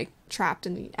all, like, trapped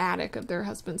in the attic of their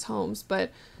husbands' homes,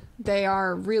 but they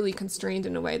are really constrained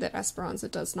in a way that Esperanza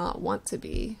does not want to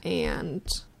be. And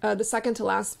the second to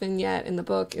last vignette in the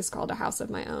book is called A House of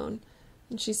My Own.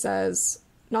 And she says,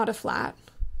 "Not a flat,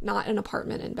 not an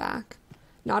apartment in back,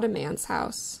 not a man's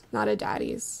house, not a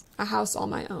daddy's, a house all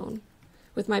my own,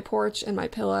 with my porch and my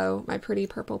pillow, my pretty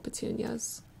purple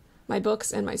petunias, my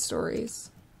books and my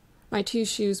stories, my 2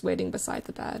 shoes waiting beside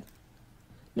the bed.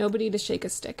 Nobody to shake a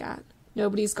stick at,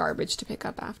 nobody's garbage to pick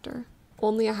up after.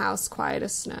 Only a house quiet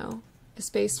as snow, a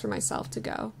space for myself to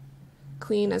go,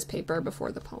 clean as paper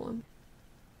before the poem."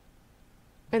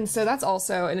 And so that's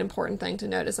also an important thing to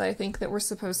note, is I think that we're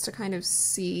supposed to kind of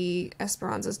see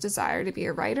Esperanza's desire to be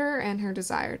a writer and her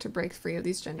desire to break free of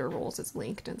these gender roles as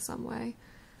linked in some way.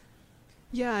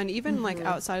 Yeah, and even like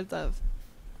outside of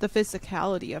the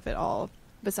physicality of it all,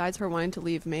 besides her wanting to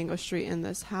leave Mango Street in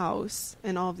this house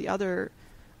and all of the other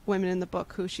women in the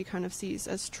book who she kind of sees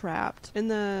as trapped. In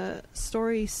the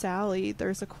story Sally,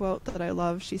 there's a quote that I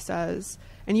love. She says,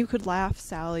 "And you could laugh,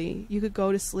 Sally. You could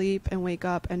go to sleep and wake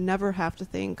up and never have to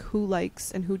think who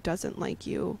likes and who doesn't like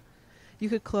you. You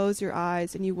could close your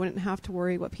eyes and you wouldn't have to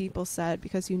worry what people said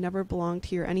because you never belonged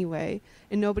here anyway,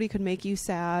 and nobody could make you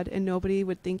sad, and nobody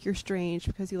would think you're strange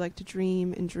because you like to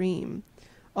dream and dream.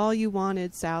 All you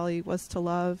wanted, Sally, was to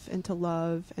love and to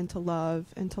love and to love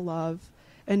and to love,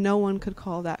 and no one could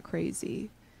call that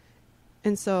crazy."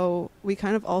 And so we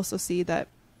kind of also see that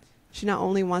she not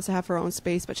only wants to have her own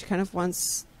space, but she kind of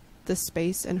wants the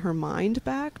space in her mind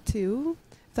back too,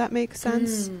 if that makes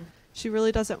sense. She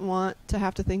really doesn't want to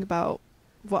have to think about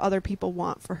what other people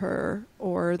want for her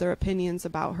or their opinions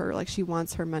about her. Like, she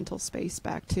wants her mental space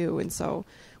back too. And so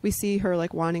we see her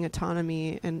like wanting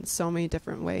autonomy in so many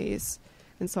different ways.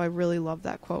 And so I really love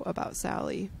that quote about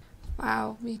Sally.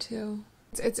 Wow, me too.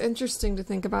 It's interesting to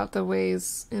think about the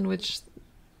ways in which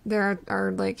there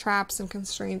are like traps and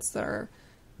constraints that are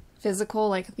physical,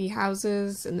 like the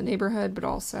houses in the neighborhood, but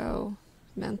also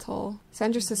mental.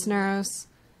 Sandra Cisneros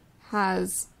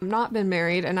has not been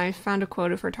married, and I found a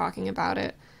quote of her talking about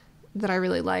it that I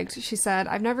really liked. She said,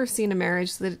 "I've never seen a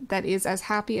marriage that is as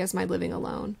happy as my living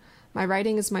alone. My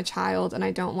writing is my child, and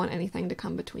I don't want anything to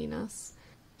come between us."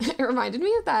 It reminded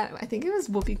me of that. I think it was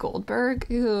Whoopi Goldberg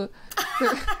who...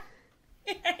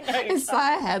 I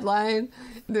saw a headline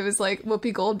that was like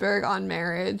Whoopi Goldberg on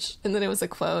marriage, and then it was a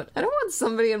quote, "I don't want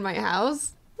somebody in my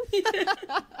house."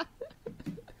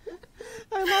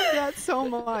 I love that so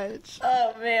much.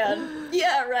 Oh, man.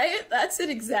 Yeah, right? That's it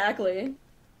exactly.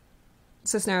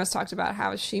 Cisneros talked about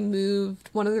how she moved.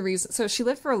 One of the reasons... So she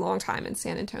lived for a long time in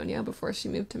San Antonio before she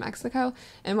moved to Mexico.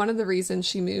 And one of the reasons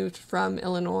she moved from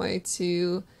Illinois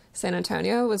to San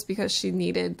Antonio was because she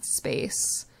needed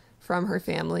space from her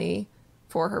family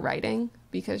for her writing,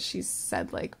 because she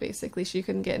said, like, basically she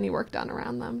couldn't get any work done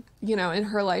around them. You know, in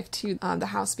her life, too, the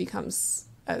house becomes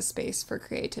a space for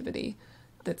creativity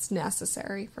that's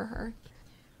necessary for her.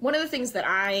 One of the things that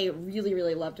I really,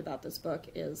 really loved about this book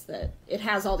is that it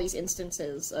has all these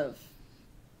instances of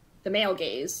the male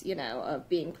gaze, you know, of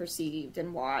being perceived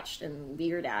and watched and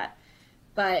leered at.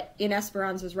 But in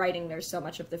Esperanza's writing, there's so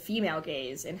much of the female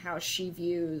gaze and how she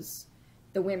views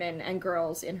the women and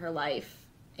girls in her life,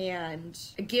 and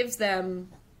it gives them,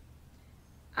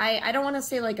 I don't want to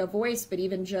say like a voice, but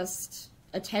even just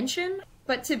attention,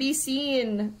 but to be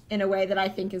seen in a way that I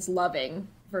think is loving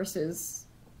versus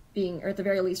being, or at the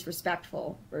very least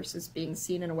respectful, versus being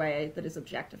seen in a way that is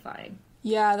objectifying.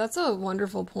 Yeah, that's a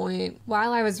wonderful point.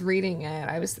 While I was reading it,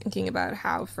 I was thinking about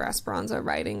how for Esperanza,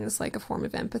 writing is like a form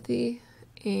of empathy.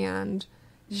 And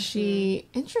she,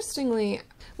 interestingly,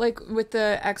 like with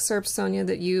the excerpt, Sonya,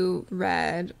 that you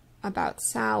read about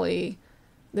Sally,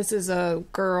 this is a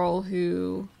girl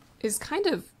who is kind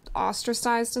of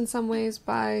ostracized in some ways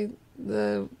by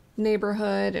the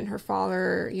neighborhood, and her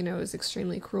father, you know, is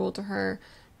extremely cruel to her.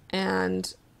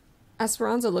 And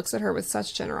Esperanza looks at her with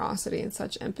such generosity and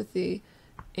such empathy,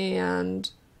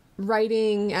 and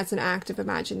writing as an act of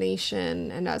imagination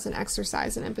and as an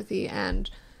exercise in empathy. And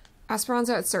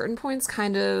Esperanza at certain points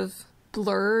kind of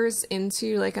blurs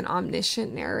into like an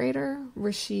omniscient narrator,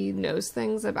 where she knows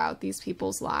things about these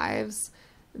people's lives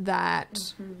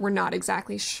that we're not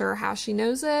exactly sure how she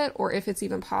knows it, or if it's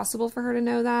even possible for her to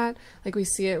know that. Like, we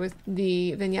see it with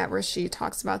the vignette where she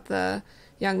talks about the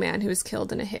young man who was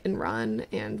killed in a hit and run,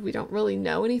 and we don't really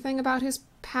know anything about his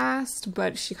past,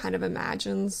 but she kind of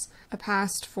imagines a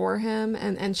past for him.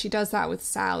 And she does that with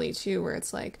Sally too, where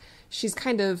it's like she's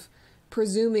kind of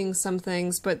presuming some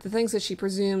things, but the things that she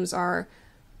presumes are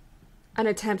an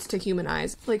attempt to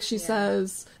humanize. Like she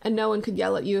says, "And no one could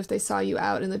yell at you if they saw you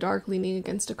out in the dark leaning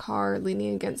against a car,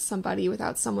 leaning against somebody,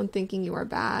 without someone thinking you are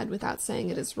bad, without saying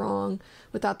it is wrong,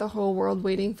 without the whole world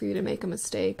waiting for you to make a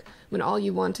mistake, when all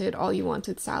you wanted,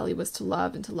 Sally, was to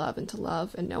love and to love and to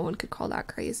love, and no one could call that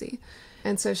crazy."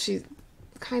 And so she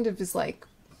kind of is like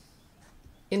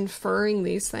inferring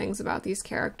these things about these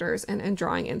characters and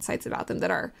drawing insights about them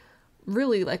that are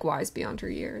really like wise beyond her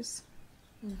years.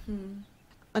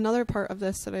 Another part of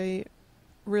this that I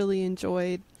really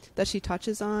enjoyed that she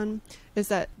touches on is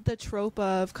that the trope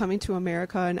of coming to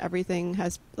America and everything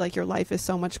has, like, your life is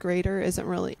so much greater, isn't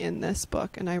really in this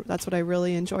book. And that's what I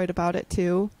really enjoyed about it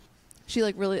too. She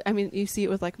like really, I mean, you see it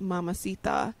with like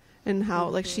Mamacita, and how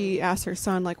like she asks her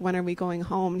son, like, "When are we going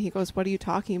home?" And he goes, "What are you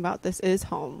talking about? This is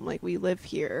home. Like, we live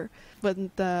here."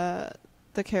 But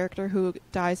the character who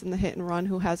dies in the hit and run,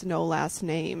 who has no last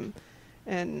name,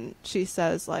 And she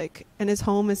says, like, and his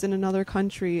home is in another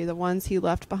country. The ones he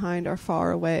left behind are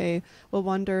far away. We'll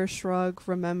wonder, shrug,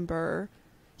 remember.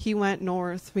 He went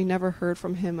north. We never heard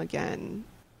from him again.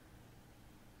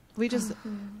 We just,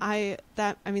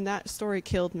 that story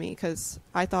killed me, because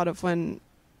I thought of when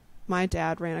my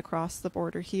dad ran across the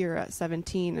border here at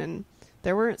 17, and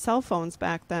there weren't cell phones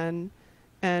back then.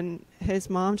 And his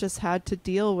mom just had to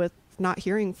deal with not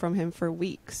hearing from him for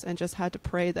weeks, and just had to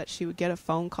pray that she would get a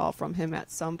phone call from him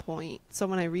at some point. So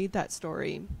when I read that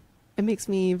story, it makes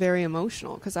me very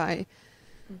emotional, because I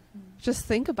just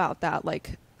think about that.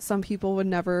 Like, some people would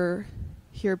never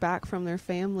hear back from their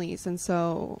families. And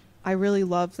so I really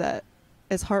love that,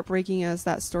 as heartbreaking as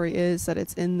that story is, that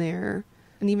it's in there.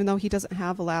 And even though he doesn't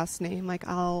have a last name, like,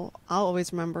 I'll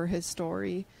always remember his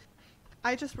story.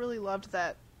 I just really loved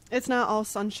that it's not all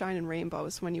sunshine and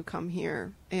rainbows when you come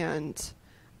here. And,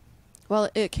 well,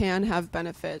 it can have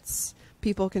benefits.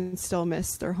 People can still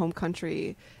miss their home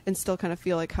country and still kind of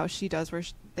feel like how she does, where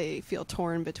they feel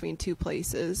torn between two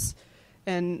places.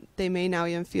 And they may now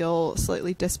even feel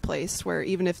slightly displaced, where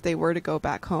even if they were to go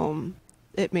back home,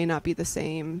 it may not be the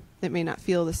same. It may not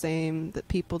feel the same. The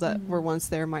people that were once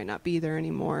there might not be there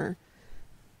anymore.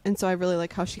 And so I really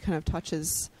like how she kind of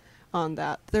touches on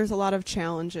that. There's a lot of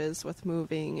challenges with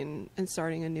moving and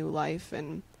starting a new life.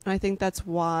 And I think that's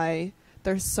why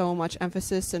there's so much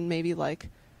emphasis and maybe like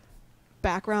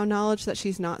background knowledge that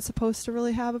she's not supposed to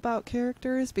really have about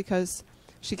characters, because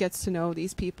she gets to know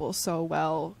these people so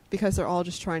well, because they're all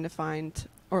just trying to find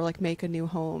or like make a new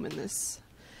home in this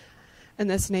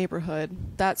neighborhood.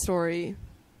 That story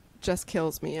just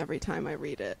kills me every time I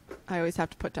read it. I always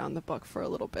have to put down the book for a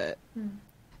little bit.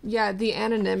 Yeah, the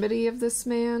anonymity of this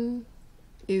man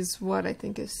is what I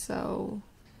think is so...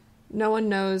 No one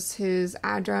knows his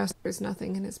address. There's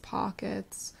nothing in his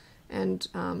pockets. And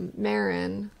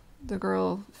Marin, the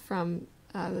girl from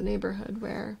the neighborhood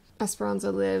where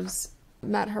Esperanza lives,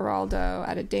 met Geraldo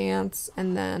at a dance,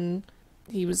 and then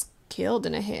he was killed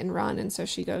in a hit and run. And so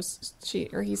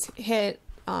he's hit,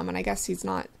 and I guess he's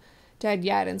not dead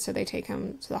yet. And so they take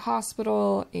him to the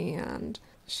hospital, and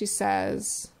she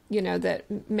says, that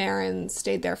Marin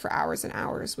stayed there for hours and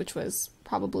hours, which was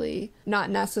probably not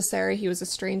necessary. He was a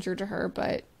stranger to her,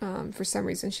 but for some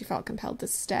reason she felt compelled to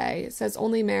stay. It says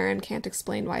only Marin can't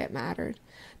explain why it mattered.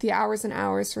 The hours and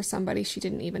hours for somebody she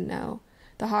didn't even know.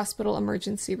 The hospital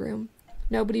emergency room.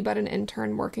 Nobody but an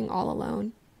intern working all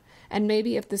alone. And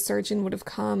maybe if the surgeon would have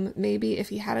come, maybe if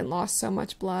he hadn't lost so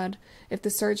much blood, if the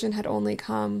surgeon had only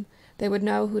come, they would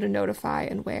know who to notify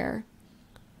and where.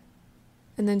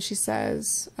 And then she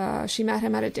says she met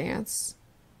him at a dance.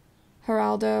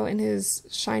 Geraldo in his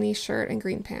shiny shirt and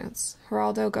green pants.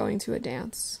 Geraldo going to a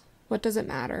dance. What does it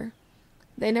matter?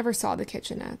 They never saw the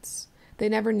kitchenettes. They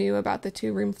never knew about the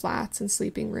 2-room flats and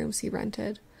sleeping rooms he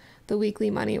rented. The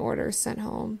weekly money orders sent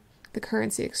home. The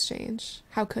currency exchange.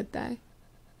 How could they?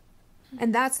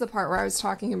 And that's the part where I was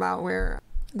talking about, where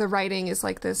the writing is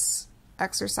like this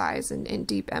exercise in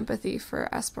deep empathy for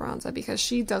Esperanza, because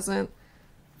she doesn't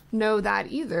know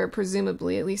that either,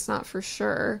 presumably, at least not for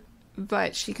sure,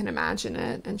 but she can imagine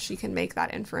it, and she can make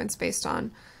that inference based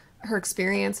on her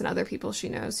experience and other people she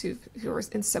knows who are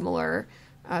in similar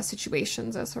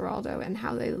situations as Geraldo and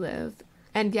how they live.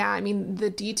 And yeah, I mean, the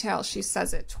detail, she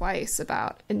says it twice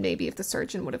about, and maybe if the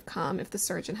surgeon would have come, if the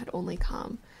surgeon had only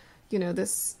come,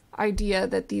 this idea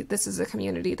that this is a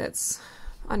community that's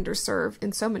underserved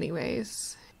in so many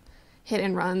ways. Hit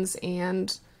and runs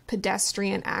and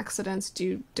pedestrian accidents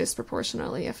do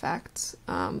disproportionately affect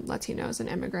Latinos and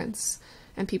immigrants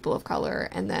and people of color,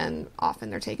 and then often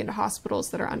they're taken to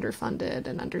hospitals that are underfunded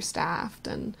and understaffed,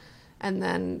 and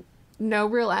then no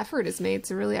real effort is made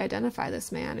to really identify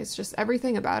this man. It's just,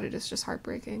 everything about it is just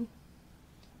heartbreaking.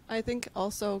 I think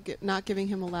also not giving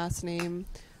him a last name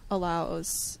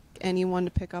allows anyone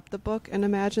to pick up the book and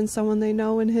imagine someone they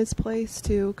know in his place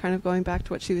too, kind of going back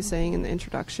to what she was saying in the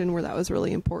introduction, where that was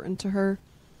really important to her.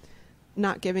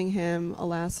 Not giving him a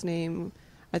last name,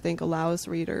 I think, allows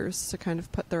readers to kind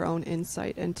of put their own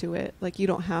insight into it. Like, you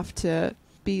don't have to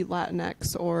be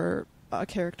Latinx or a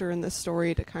character in this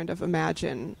story to kind of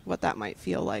imagine what that might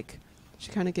feel like. She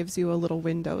kind of gives you a little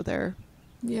window there.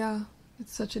 Yeah,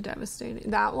 it's such a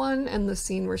devastating... That one and the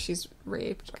scene where she's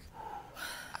raped.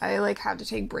 I, had to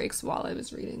take breaks while I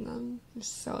was reading them. It's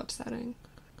so upsetting.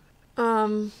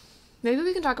 Maybe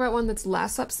we can talk about one that's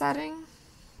less upsetting,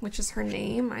 which is her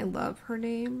name. I love her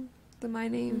name, my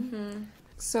name. Mm-hmm.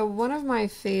 So one of my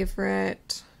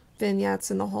favorite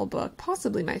vignettes in the whole book,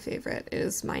 possibly my favorite,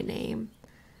 is My Name.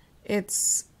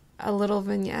 It's a little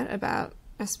vignette about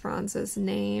Esperanza's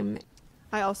name.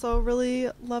 I also really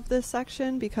love this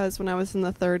section because when I was in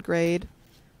the 3rd grade,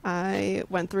 I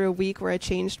went through a week where I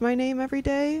changed my name every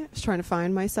day. I was trying to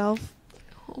find myself,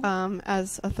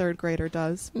 as a 3rd grader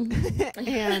does.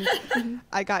 And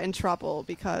I got in trouble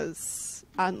because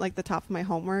on like the top of my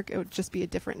homework, it would just be a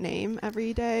different name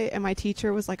every day. And my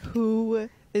teacher was like, who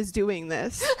is doing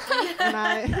this? And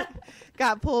I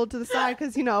got pulled to the side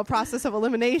because, you know, a process of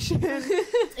elimination.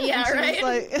 Yeah, and right. she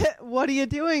was like, what are you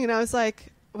doing? And I was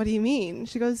like, what do you mean?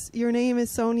 She goes, your name is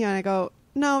Sonya. And I go,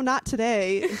 no, not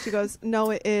today. And she goes,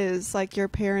 no, it is. Like, your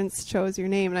parents chose your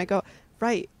name. And I go,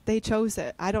 right, they chose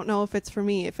it. I don't know if it's for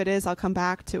me. If it is, I'll come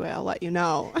back to it. I'll let you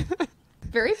know.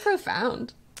 Very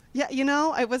profound. Yeah, you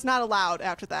know, I was not allowed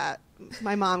after that.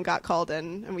 My mom got called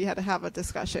in, and we had to have a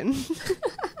discussion.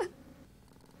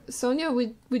 Sonya,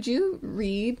 would you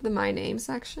read the My Name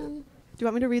section? Do you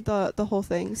want me to read the whole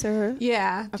thing, Sarah?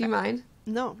 Yeah. Okay. Do you mind?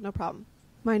 No problem.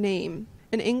 My name.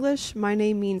 In English, my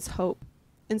name means hope.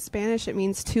 In Spanish, it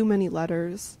means too many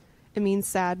letters. It means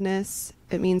sadness.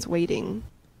 It means waiting.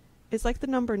 It's like the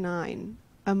number 9,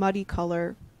 a muddy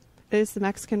color. It is the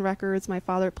Mexican records my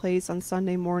father plays on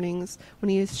Sunday mornings when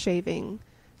he is shaving.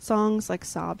 Songs like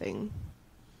sobbing.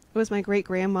 It was my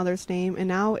great-grandmother's name, and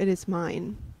now it is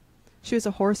mine. She was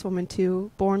a horsewoman,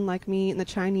 too, born like me in the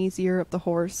Chinese year of the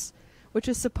horse, which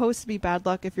is supposed to be bad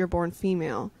luck if you're born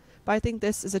female. But I think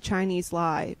this is a Chinese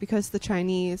lie, because the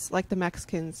Chinese, like the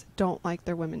Mexicans, don't like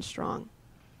their women strong.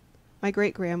 My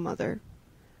great-grandmother.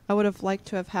 I would have liked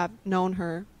to have known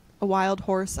her, a wild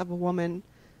horse of a woman,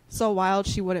 so wild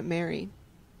she wouldn't marry,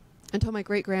 until my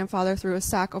great-grandfather threw a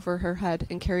sack over her head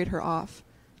and carried her off,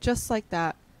 just like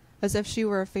that, as if she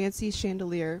were a fancy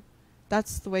chandelier.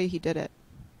 That's the way he did it.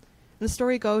 And the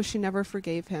story goes she never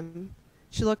forgave him.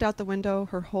 She looked out the window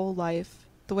her whole life,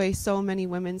 the way so many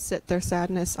women sit their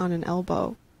sadness on an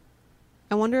elbow.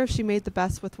 I wonder if she made the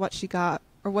best with what she got,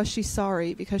 or was she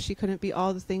sorry because she couldn't be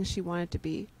all the things she wanted to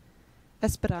be?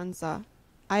 Esperanza.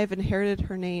 I have inherited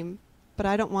her name, but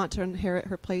I don't want to inherit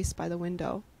her place by the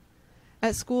window.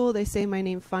 At school, they say my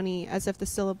name funny, as if the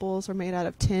syllables were made out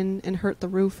of tin and hurt the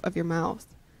roof of your mouth.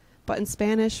 But in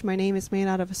Spanish, my name is made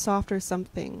out of a softer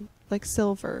something, like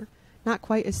silver, not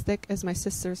quite as thick as my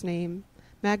sister's name,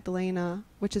 Magdalena,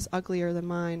 which is uglier than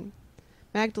mine.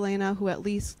 Magdalena, who at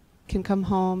least can come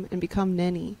home and become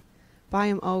Nenny. But I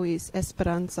am always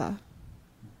Esperanza.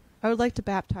 I would like to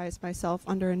baptize myself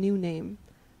under a new name,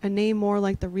 a name more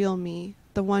like the real me,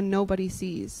 the one nobody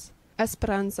sees.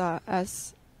 Esperanza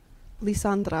as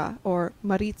Lisandra, or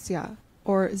Maritzia,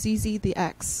 or Zizi the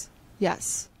X.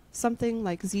 Yes, something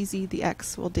like Zizi the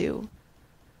X will do.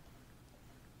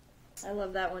 I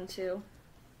love that one too.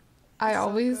 I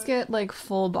always get like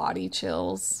full body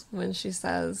chills when she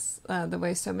says the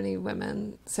way so many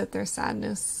women sit their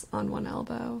sadness on one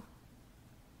elbow.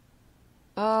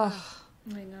 Ugh.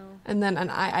 I know. And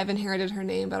I've inherited her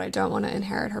name, but I don't want to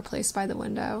inherit her place by the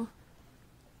window.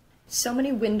 So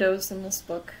many windows in this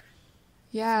book.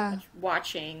 Yeah.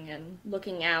 Watching and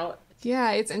looking out.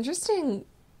 Yeah, it's interesting,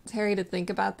 Harry, to think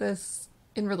about this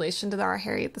in relation to our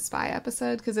Harriet the Spy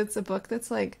episode, because it's a book that's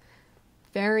like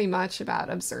very much about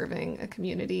observing a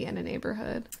community and a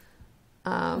neighborhood.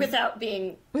 Without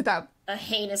being Without a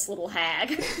heinous little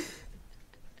hag.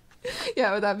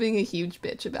 Yeah, without being a huge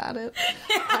bitch about it.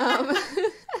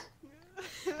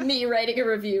 Me writing a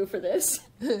review for this.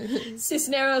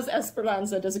 Cisneros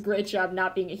Esperanza does a great job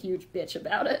not being a huge bitch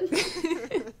about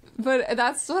it. But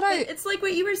that's what It's like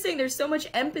what you were saying, there's so much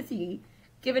empathy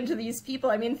given to these people.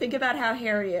 I mean, think about how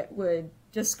Harriet would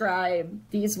describe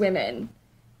these women,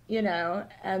 you know,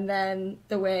 and then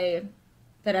the way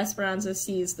that Esperanza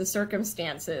sees the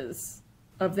circumstances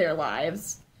of their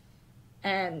lives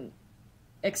and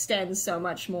extends so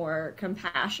much more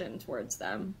compassion towards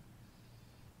them.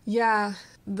 Yeah,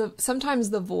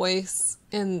 sometimes the voice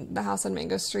in The House on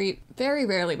Mango Street, very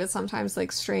rarely, but sometimes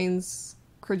like strains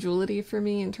credulity for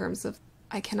me in terms of,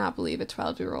 I cannot believe a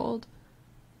 12-year-old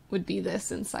would be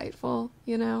this insightful,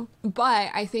 you know? But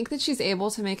I think that she's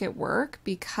able to make it work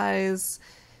because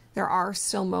there are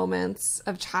still moments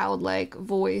of childlike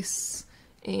voice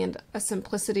and a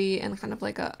simplicity and kind of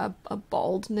like a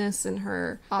baldness in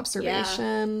her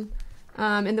observation.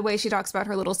 Yeah. And the way she talks about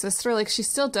her little sister, like, she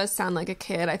still does sound like a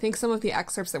kid. I think some of the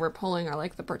excerpts that we're pulling are,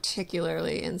 like, the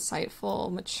particularly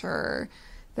insightful, mature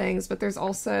things, but there's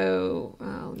also...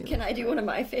 Can I do one of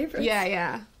my favorites?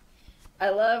 Yeah. I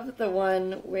love the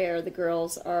one where the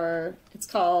girls are... It's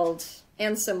called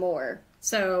And Some More.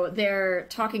 So they're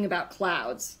talking about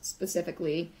clouds,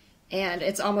 specifically, and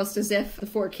it's almost as if the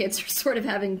four kids are sort of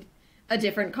having a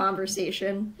different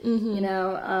conversation. Mm-hmm. You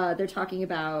know, they're talking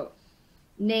about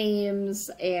names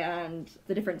and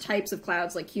the different types of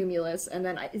clouds like cumulus. And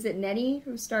then, is it Nenny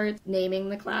who starts naming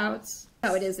the clouds?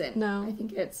 No, it isn't. No. I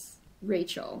think it's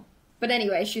Rachel. But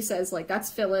anyway, she says, like,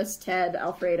 that's Phyllis, Ted,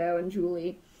 Alfredo, and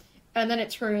Julie. And then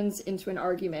it turns into an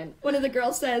argument. One of the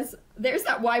girls says, there's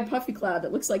that wide puffy cloud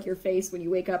that looks like your face when you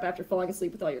wake up after falling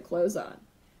asleep with all your clothes on.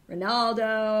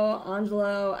 Ronaldo,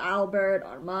 Angelo, Albert,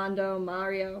 Armando,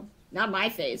 Mario. Not my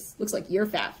face. Looks like your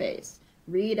fat face.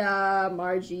 Rita,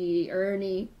 Margie,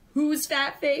 Ernie. Whose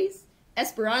fat face?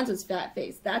 Esperanza's fat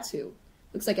face. That's who.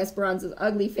 Looks like Esperanza's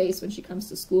ugly face when she comes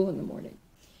to school in the morning.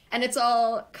 And it's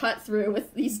all cut through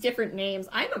with these different names.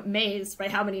 I'm amazed by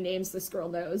how many names this girl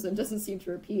knows and doesn't seem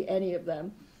to repeat any of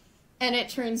them. And it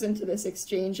turns into this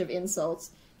exchange of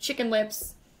insults. Chicken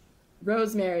lips,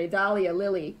 Rosemary, Dahlia,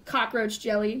 Lily, cockroach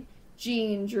jelly,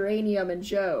 Jean, Geranium, and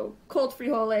Joe, cold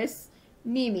frijoles,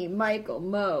 Mimi, Michael,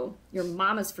 Mo, your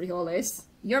mama's frijoles,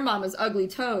 your mama's ugly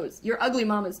toes, your ugly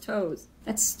mama's toes.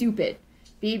 That's stupid.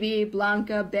 Bibi,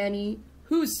 Blanca, Benny,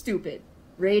 who's stupid?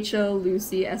 Rachel,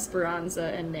 Lucy, Esperanza,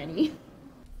 and Nenny.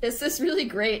 It's this really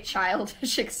great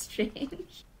childish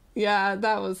exchange. Yeah,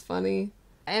 that was funny.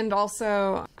 And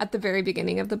also, at the very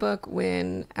beginning of the book,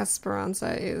 when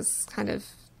Esperanza is kind of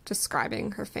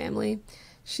describing her family,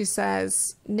 she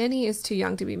says, Nenny is too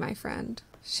young to be my friend.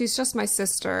 She's just my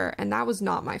sister, and that was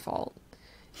not my fault.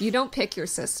 You don't pick your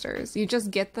sisters. You just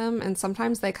get them, and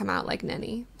sometimes they come out like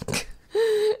Nenny.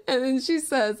 And then she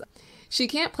says, she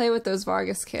can't play with those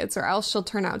Vargas kids, or else she'll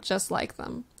turn out just like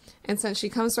them. And since she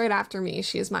comes right after me,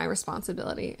 she is my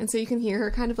responsibility. And so you can hear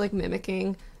her kind of like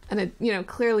mimicking, and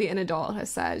clearly an adult has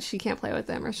said she can't play with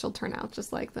them, or she'll turn out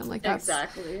just like them. Like that's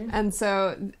exactly. And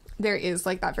so there is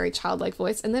like that very childlike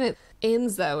voice. And then it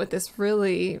ends though with this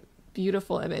really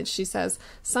beautiful image. She says,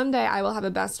 someday I will have a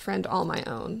best friend all my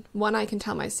own, one I can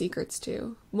tell my secrets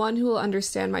to, one who will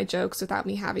understand my jokes without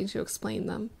me having to explain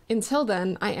them. Until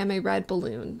then, I am a red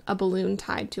balloon, a balloon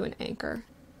tied to an anchor.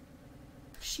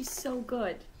 She's so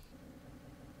good.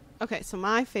 Okay, so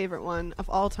my favorite one of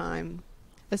all time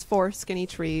is Four Skinny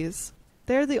Trees.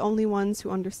 They're the only ones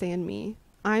who understand me.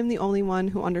 I'm the only one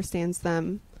who understands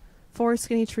them. 4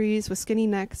 skinny trees with skinny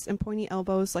necks and pointy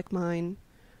elbows like mine.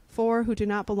 4 who do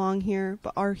not belong here,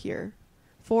 but are here.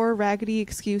 4 raggedy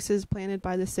excuses planted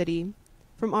by the city.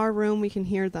 From our room we can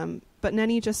hear them, but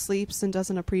Nenny just sleeps and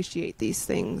doesn't appreciate these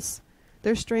things.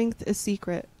 Their strength is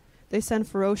secret. They send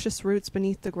ferocious roots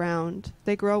beneath the ground.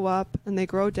 They grow up, and they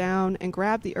grow down, and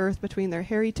grab the earth between their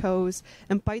hairy toes,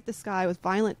 and bite the sky with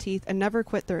violent teeth, and never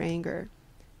quit their anger.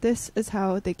 This is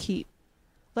how they keep.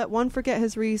 Let one forget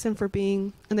his reason for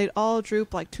being, and they'd all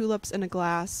droop like tulips in a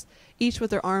glass, each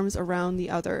with their arms around the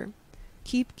other.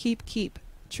 Keep, keep, keep,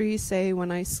 trees say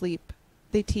when I sleep.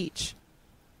 They teach.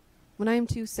 When I am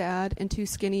too sad and too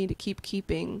skinny to keep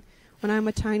keeping, when I am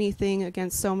a tiny thing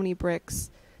against so many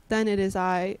bricks, then it is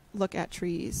I look at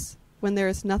trees, when there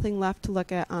is nothing left to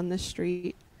look at on this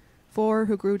street. 4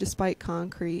 who grew despite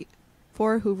concrete.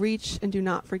 4 who reach and do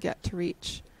not forget to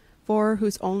reach. 4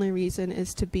 whose only reason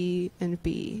is to be and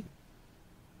be.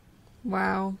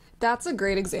 Wow. That's a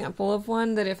great example of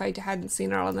one that if I hadn't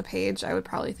seen it on the page, I would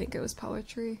probably think it was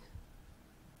poetry.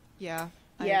 Yeah.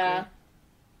 I Yeah. agree.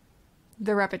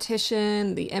 The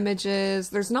repetition, the images,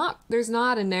 there's not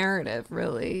a narrative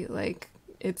really. Like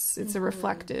it's a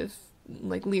reflective,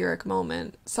 like lyric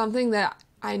moment. Something that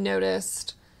I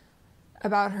noticed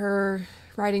about her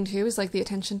writing too is like the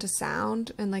attention to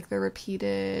sound and like the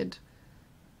repeated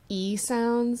E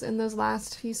sounds in those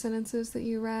last few sentences that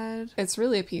you read. It's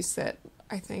really a piece that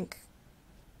I think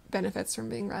benefits from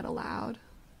being read aloud.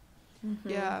 Mm-hmm.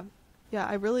 Yeah. Yeah,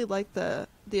 I really like the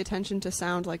attention to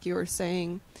sound, like you were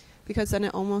saying, because then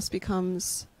it almost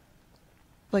becomes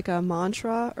like a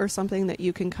mantra or something that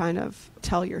you can kind of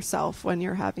tell yourself when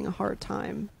you're having a hard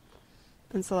time.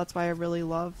 And so that's why I really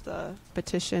love the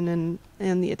petition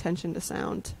and the attention to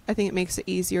sound. I think it makes it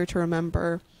easier to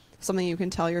remember, something you can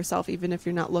tell yourself even if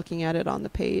you're not looking at it on the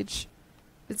page.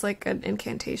 It's like an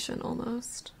incantation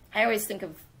almost. I always think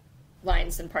of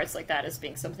lines and parts like that as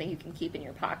being something you can keep in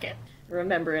your pocket.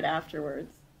 Remember it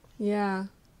afterwards. Yeah.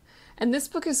 And this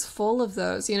book is full of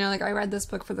those. Like I read this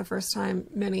book for the first time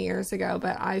many years ago,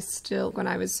 but I still, when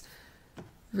I was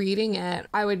reading it,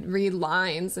 I would read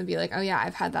lines and be like, oh yeah,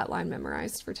 I've had that line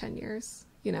memorized for 10 years,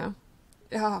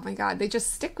 Oh my God, they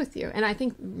just stick with you. And I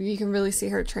think you can really see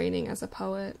her training as a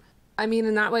poet. I mean,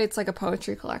 in that way, it's like a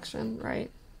poetry collection,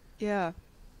 right? Yeah.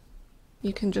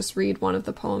 You can just read one of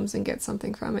the poems and get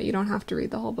something from it. You don't have to read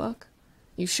the whole book.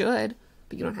 You should,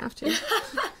 but you don't have to.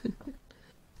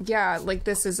 Yeah, like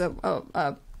this is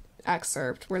a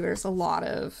excerpt where there's a lot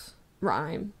of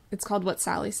rhyme. It's called What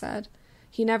Sally Said.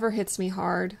 He never hits me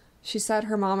hard. She said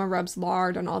her mama rubs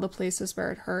lard on all the places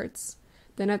where it hurts.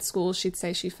 Then at school she'd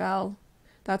say she fell.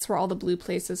 That's where all the blue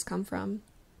places come from.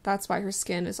 That's why her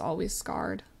skin is always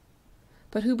scarred.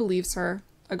 But who believes her?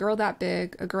 A girl that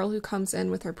big, a girl who comes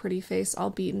in with her pretty face all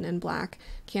beaten and black,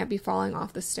 can't be falling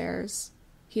off the stairs.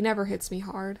 He never hits me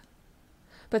hard.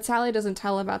 But Sally doesn't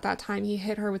tell about that time he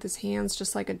hit her with his hands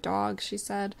just like a dog, she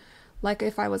said, like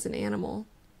if I was an animal.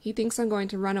 He thinks I'm going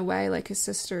to run away like his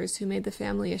sisters who made the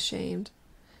family ashamed.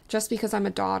 Just because I'm a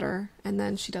daughter, and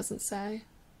then she doesn't say.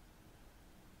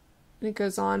 And it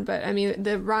goes on, but I mean,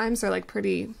 the rhymes are like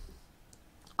pretty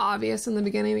obvious in the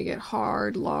beginning. We get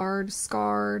hard, lard,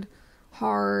 scarred,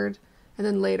 hard, and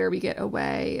then later we get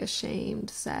away, ashamed,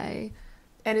 say.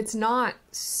 And it's not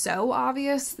so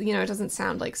obvious, you know, it doesn't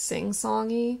sound like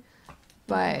sing-songy,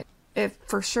 but it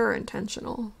for sure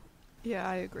intentional. Yeah,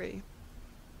 I agree.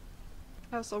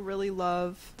 I also really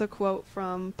love the quote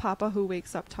from Papa Who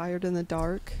Wakes Up Tired in the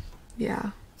Dark.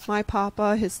 Yeah. My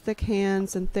papa, his thick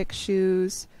hands and thick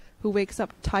shoes, who wakes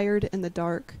up tired in the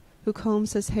dark, who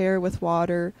combs his hair with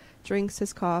water, drinks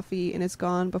his coffee, and is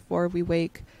gone before we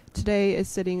wake, today is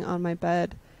sitting on my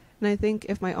bed. And I think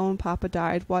if my own papa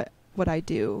died, what would I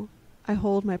do? I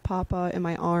hold my papa in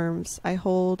my arms. I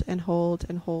hold and hold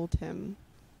and hold him.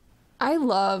 I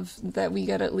love that we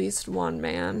get at least one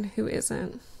man who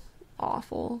isn't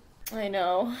awful. I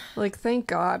know. Like, thank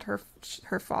God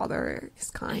her father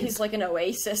is kind. He's like an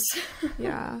oasis.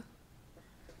 Yeah.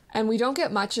 And we don't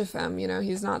get much of him, you know,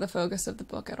 he's not the focus of the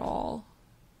book at all.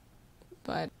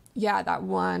 But yeah, that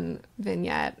one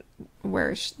vignette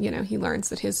where, you know, he learns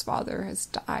that his father has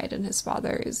died and his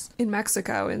father is in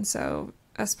Mexico, and so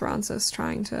Esperanza's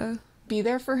trying to be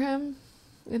there for him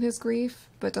in his grief,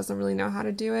 but doesn't really know how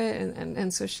to do it,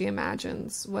 and so she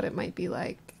imagines what it might be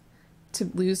like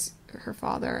to lose her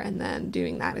father, and then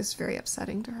doing that is very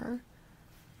upsetting to her.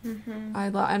 Mm-hmm. I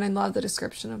love the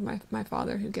description of my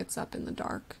father who gets up in the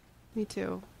dark. Me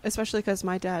too. Especially because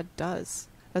my dad does.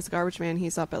 As a garbage man,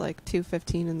 he's up at like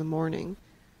 2:15 in the morning.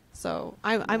 So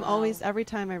I'm always, every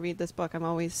time I read this book, I'm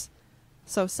always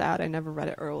so sad I never read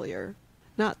it earlier.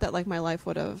 Not that like my life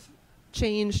would have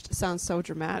changed, sounds so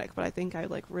dramatic, but I think I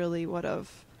like really would have,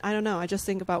 I don't know, I just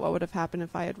think about what would have happened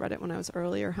if I had read it when I was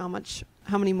earlier, how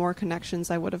many more connections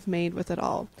I would have made with it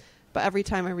all. But every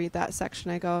time I read that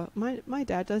section, I go, my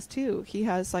dad does too. He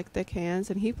has like thick hands,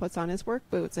 and he puts on his work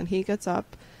boots, and he gets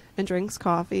up and drinks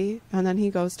coffee, and then he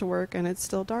goes to work, and it's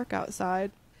still dark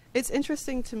outside. It's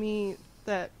interesting to me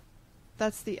that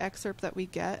that's the excerpt that we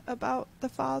get about the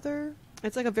father.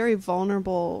 It's like a very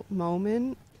vulnerable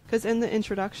moment, because in the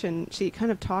introduction, she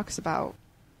kind of talks about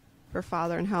her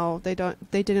father and how they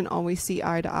didn't always see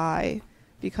eye to eye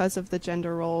because of the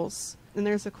gender roles. And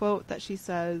there's a quote that she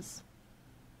says,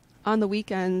 "On the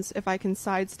weekends, if I can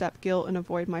sidestep guilt and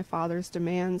avoid my father's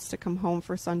demands to come home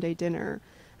for Sunday dinner,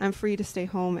 I'm free to stay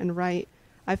home and write.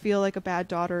 I feel like a bad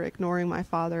daughter ignoring my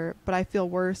father, but I feel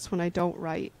worse when I don't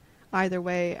write. Either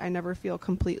way, I never feel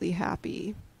completely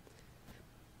happy."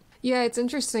 Yeah, it's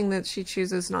interesting that she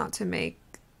chooses not to make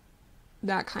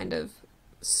that kind of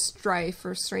strife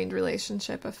or strained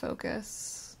relationship a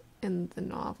focus in the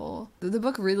novel. The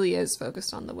book really is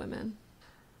focused on the women.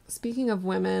 Speaking of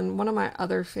women, one of my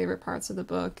other favorite parts of the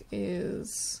book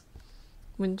is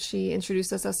when she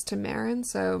introduces us to Marin.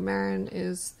 So Marin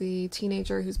is the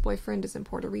teenager whose boyfriend is in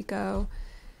Puerto Rico.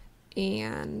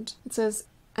 And it says,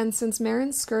 "And since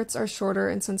Marin's skirts are shorter,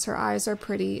 and since her eyes are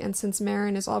pretty, and since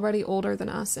Marin is already older than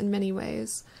us in many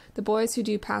ways, the boys who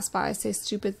do pass by say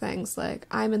stupid things like,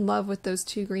 'I'm in love with those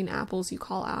 2 green apples you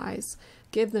call eyes.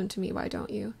 Give them to me, why don't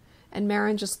you?' And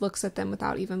Marin just looks at them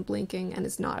without even blinking and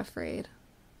is not afraid.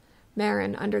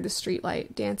 Marin, under the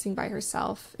streetlight, dancing by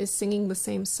herself, is singing the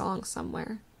same song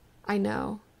somewhere. I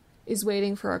know. Is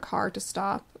waiting for a car to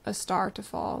stop, a star to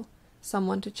fall,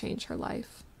 someone to change her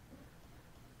life."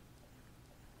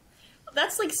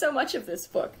 That's like so much of this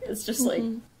book. It's just like,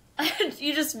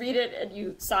 you just read it and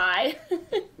you sigh.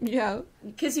 Yeah.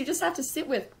 Because you just have to sit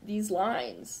with these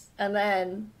lines. And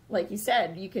then, like you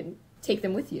said, you can take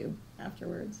them with you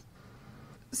afterwards.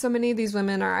 So many of these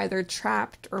women are either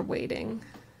trapped or waiting.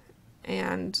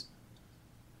 And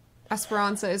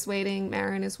Esperanza is waiting,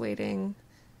 Marin is waiting.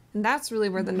 And that's really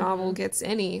where the novel gets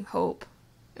any hope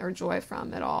or joy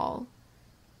from at all,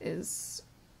 is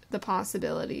the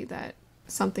possibility that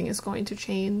something is going to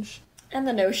change. And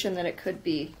the notion that it could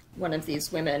be one of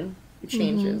these women who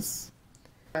changes.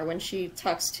 When she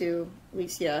talks to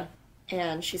Alicia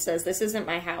and she says, "This isn't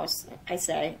my house," I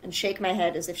say, and shake my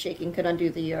head as if shaking could undo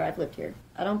the year I've lived here.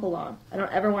 I don't belong. I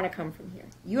don't ever want to come from here.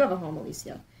 You have a home,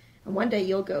 Alicia. And one day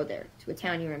you'll go there, to a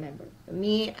town you remember. But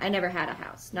me, I never had a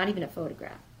house, not even a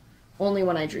photograph. Only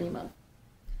one I dream of.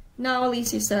 No,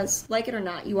 Alicia says, like it or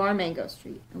not, you are Mango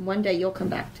Street, and one day you'll come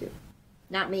back too.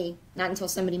 Not me. Not until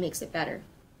somebody makes it better.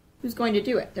 Who's going to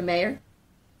do it? The mayor?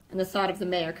 And the thought of the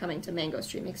mayor coming to Mango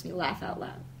Street makes me laugh out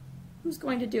loud. Who's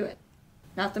going to do it?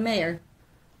 Not the mayor.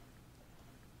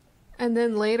 And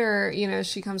then later, you know,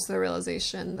 she comes to the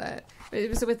realization that it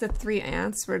was with the three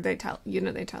aunts where they tell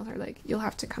her, like, you'll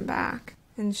have to come back.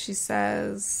 And she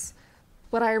says,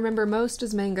 what I remember most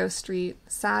is Mango Street,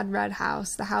 sad red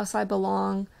house, the house I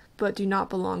belong but do not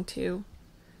belong to.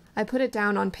 I put it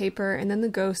down on paper, and then the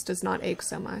ghost does not ache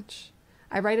so much.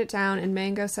 I write it down, and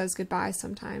Mango says goodbye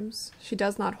sometimes. She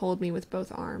does not hold me with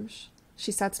both arms.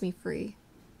 She sets me free.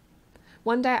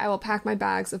 One day I will pack my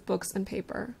bags of books and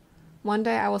paper. One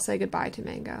day I will say goodbye to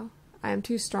Mango. I am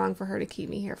too strong for her to keep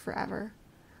me here forever.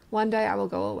 One day I will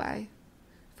go away.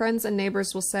 Friends and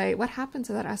neighbors will say, what happened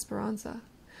to that Esperanza?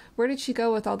 Where did she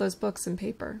go with all those books and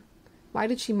paper? Why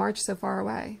did she march so far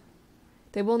away?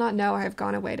 They will not know I have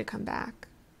gone away to come back.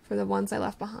 For the ones I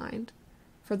left behind,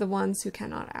 for the ones who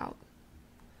cannot out.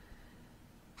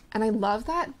 And I love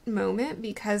that moment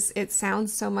because it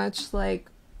sounds so much like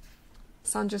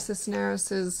Sandra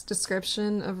Cisneros'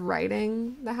 description of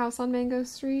writing The House on Mango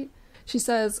Street. She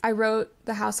says, I wrote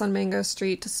The House on Mango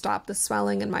Street to stop the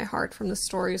swelling in my heart from the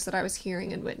stories that I was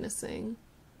hearing and witnessing.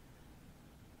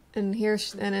 And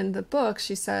in the book,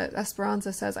 she said,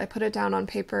 Esperanza says, I put it down on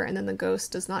paper and then the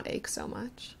ghost does not ache so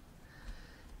much.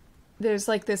 There's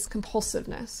like this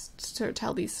compulsiveness to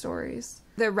tell these stories.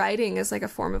 The writing is like a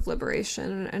form of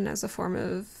liberation and as a form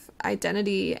of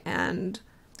identity and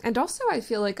also I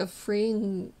feel like of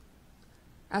freeing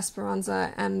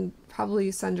Esperanza and probably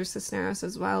Sandra Cisneros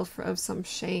as well of some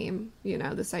shame, you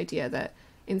know, this idea that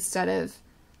instead of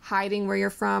hiding where you're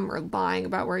from or lying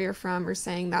about where you're from or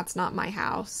saying that's not my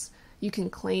house, you can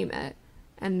claim it.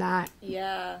 And that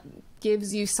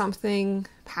gives you something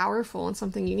powerful and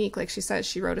something unique. Like she says,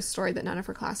 she wrote a story that none of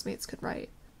her classmates could write.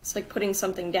 It's like putting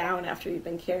something down after you've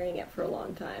been carrying it for a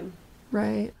long time.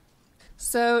 Right.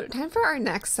 So, time for our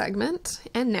next segment.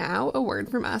 And now, a word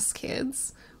from us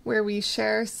kids, where we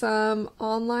share some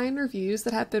online reviews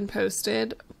that have been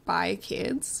posted by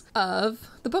kids of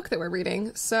the book that we're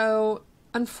reading. So,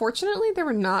 unfortunately, there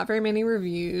were not very many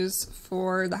reviews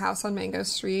for The House on Mango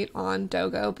Street on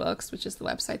Dogo Books, which is the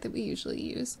website that we usually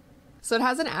use. So it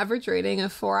has an average rating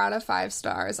of 4 out of 5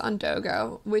 stars on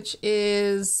Dogo, which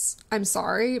is, I'm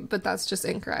sorry, but that's just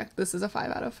incorrect. This is a 5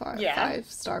 out of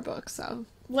 5-star book, so.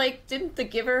 Like, didn't The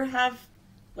Giver have,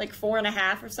 like,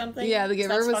 4.5 or something? Yeah, The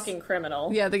Giver was... That's fucking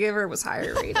criminal. Yeah, The Giver was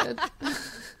higher rated.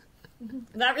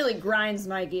 That really grinds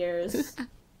my gears.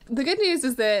 The good news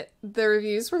is that the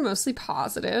reviews were mostly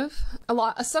positive.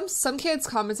 Some kids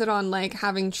commented on like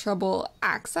having trouble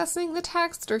accessing the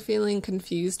text or feeling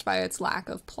confused by its lack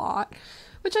of plot,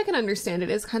 which I can understand. It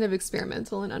is kind of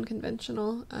experimental and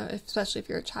unconventional, especially if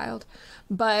you're a child.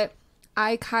 But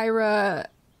Kyra_Marie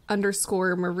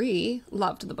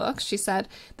loved the book. She said,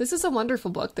 "This is a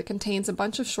wonderful book that contains a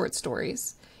bunch of short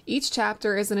stories. Each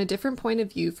chapter is in a different point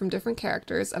of view from different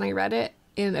characters, and I read it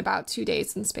in about 2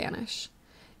 days in Spanish."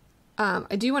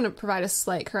 I do want to provide a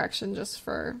slight correction just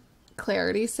for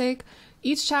clarity's sake.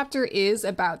 Each chapter is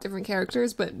about different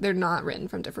characters, but they're not written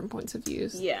from different points of view.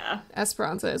 Yeah.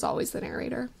 Esperanza is always the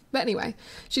narrator. But anyway,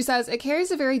 she says, it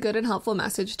carries a very good and helpful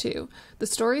message, too. The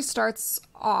story starts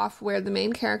off where the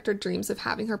main character dreams of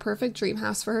having her perfect dream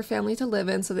house for her family to live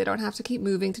in so they don't have to keep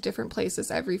moving to different places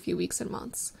every few weeks and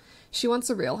months. She wants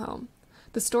a real home.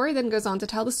 The story then goes on to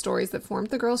tell the stories that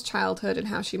formed the girl's childhood and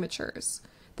how she matures.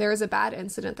 There is a bad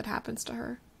incident that happens to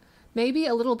her. Maybe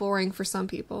a little boring for some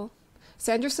people.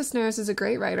 Sandra Cisneros is a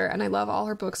great writer, and I love all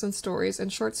her books and stories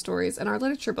and short stories and our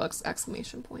literature books, !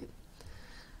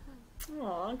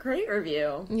 Aw, great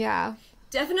review. Yeah.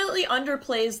 Definitely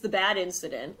underplays the bad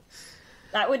incident.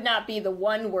 That would not be the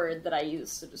one word that I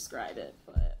use to describe it,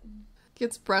 but...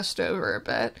 Gets brushed over a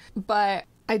bit. But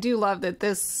I do love that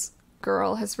this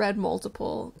girl has read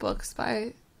multiple books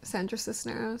by Sandra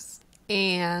Cisneros.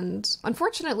 And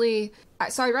unfortunately,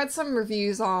 I read some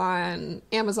reviews on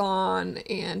Amazon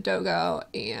and Dogo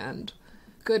and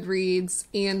Goodreads,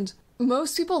 and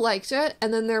most people liked it.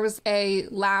 And then there was a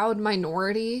loud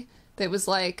minority that was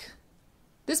like,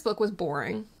 this book was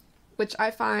boring, which I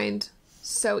find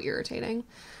so irritating.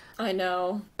 I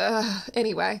know.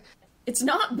 Anyway. It's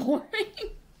not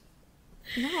boring.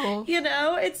 No. You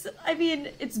know, it's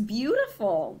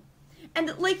beautiful.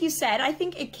 And like you said, I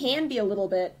think it can be a little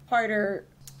bit harder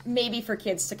maybe for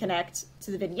kids to connect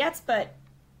to the vignettes, but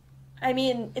I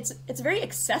mean, it's a very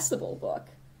accessible book,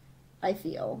 I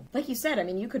feel. Like you said, I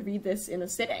mean, you could read this in a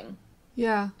sitting.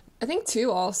 Yeah. I think,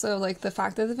 too, also, like, the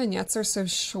fact that the vignettes are so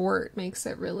short makes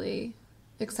it really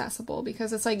accessible,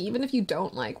 because it's like, even if you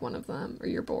don't like one of them or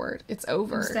you're bored, it's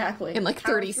over. Exactly. In, like,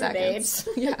 30 seconds.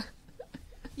 Yeah.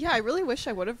 Yeah, I really wish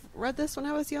I would have read this when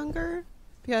I was younger,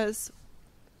 because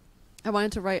I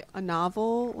wanted to write a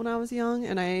novel when I was young,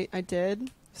 and I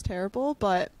did. It's terrible,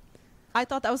 but I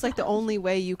thought that was, like, the only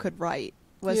way you could write,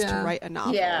 was to write a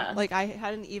novel. Yeah. Like, I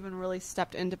hadn't even really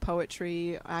stepped into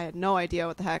poetry. I had no idea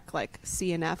what the heck, like,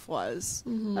 C and F was.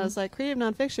 Mm-hmm. I was like, creative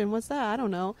nonfiction, what's that? I don't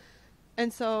know.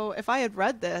 And so if I had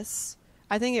read this,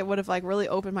 I think it would have, like, really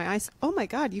opened my eyes. Oh my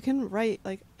God, you can write,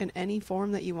 like, in any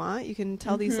form that you want. You can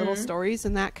tell these little stories,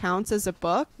 and that counts as a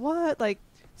book? What? Like,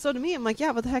 so to me, I'm like,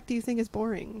 yeah, what the heck do you think is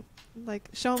boring? Like,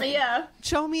 show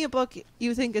me a book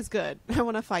you think is good. I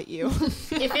want to fight you.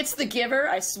 If it's The Giver,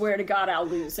 I swear to God I'll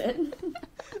lose it.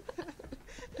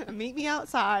 Meet me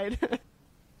outside.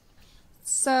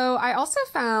 So I also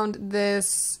found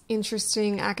this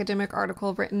interesting academic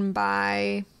article written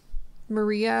by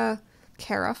Maria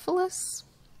Karafelis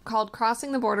called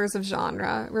Crossing the Borders of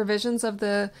Genre, Revisions of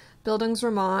the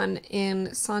Bildungsroman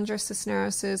in Sandra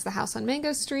Cisneros' The House on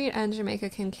Mango Street and Jamaica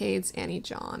Kincaid's Annie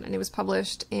John. And it was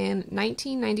published in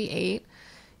 1998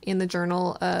 in the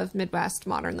Journal of Midwest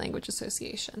Modern Language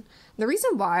Association. And the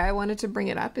reason why I wanted to bring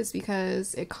it up is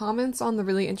because it comments on the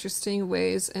really interesting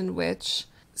ways in which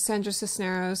Sandra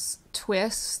Cisneros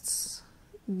twists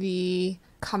the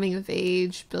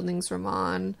coming-of-age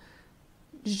Bildungsroman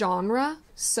genre.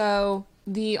 So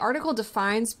the article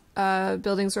defines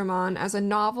Bildungsroman as a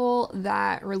novel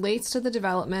that relates to the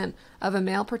development of a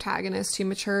male protagonist who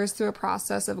matures through a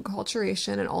process of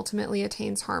acculturation and ultimately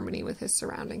attains harmony with his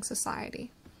surrounding society.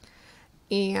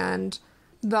 And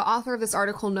the author of this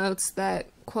article notes that,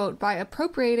 quote, by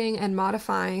appropriating and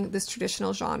modifying this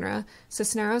traditional genre,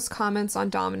 Cisneros comments on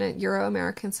dominant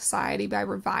Euro-American society by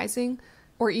revising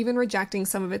or even rejecting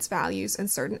some of its values and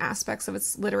certain aspects of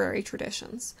its literary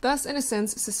traditions. Thus, in a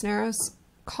sense, Cisneros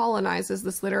colonizes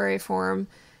this literary form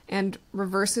and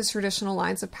reverses traditional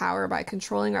lines of power by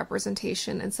controlling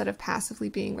representation instead of passively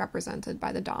being represented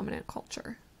by the dominant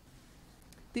culture.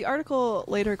 The article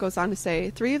later goes on to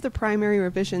say, 3 of the primary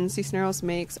revisions Cisneros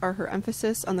makes are her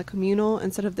emphasis on the communal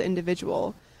instead of the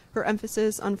individual, her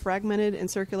emphasis on fragmented and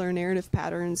circular narrative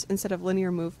patterns instead of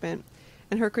linear movement,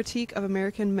 and her critique of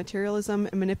American materialism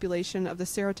and manipulation of the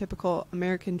stereotypical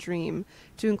American dream,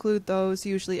 to include those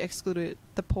usually excluded,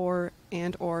 the poor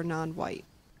and or non-white.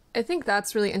 I think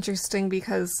that's really interesting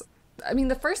because, I mean,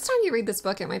 the first time you read this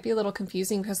book, it might be a little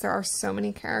confusing because there are so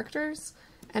many characters,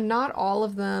 and not all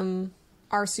of them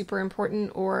are super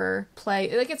important or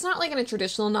play. Like, it's not like in a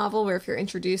traditional novel where if you're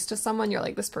introduced to someone, you're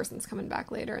like, this person's coming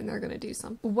back later and they're going to do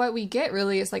something. What we get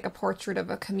really is like a portrait of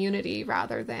a community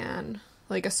rather than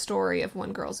like a story of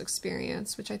one girl's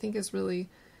experience, which I think is really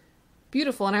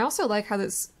beautiful. And I also like how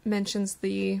this mentions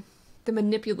the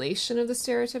manipulation of the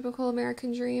stereotypical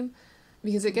American dream,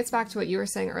 because it gets back to what you were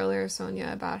saying earlier, Sonya,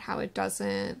 about how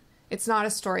it's not a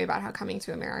story about how coming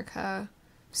to America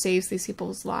saves these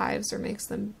people's lives or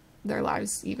makes their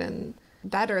lives even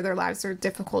better. Their lives are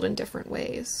difficult in different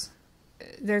ways.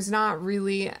 There's not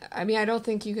really, I mean, I don't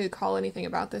think you could call anything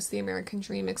about this the American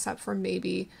dream except for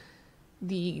maybe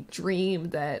the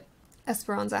dream that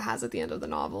Esperanza has at the end of the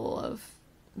novel of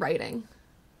writing,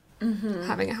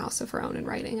 having a house of her own and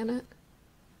writing in it.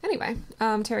 Anyway,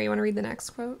 Terry, you want to read the next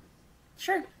quote?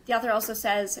 Sure. The author also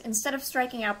says, instead of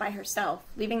striking out by herself,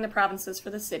 leaving the provinces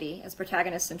for the city, as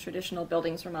protagonists in traditional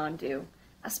Bildungsroman do,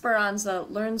 Esperanza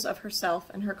learns of herself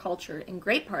and her culture in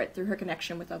great part through her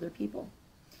connection with other people.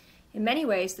 In many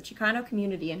ways, the Chicano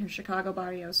community in her Chicago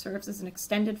barrio serves as an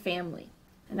extended family,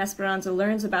 and Esperanza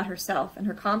learns about herself and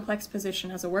her complex position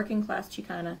as a working-class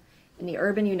Chicana in the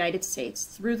urban United States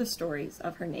through the stories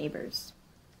of her neighbors.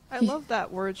 I love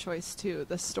that word choice, too,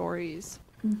 the stories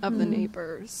of the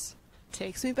neighbors.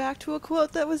 Takes me back to a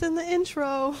quote that was in the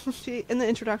intro. In the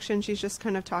introduction, she's just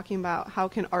kind of talking about how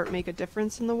can art make a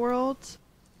difference in the world.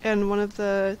 And one of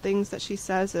the things that she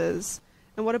says is,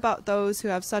 and what about those who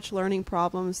have such learning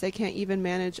problems they can't even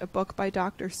manage a book by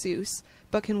Dr. Seuss,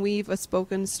 but can weave a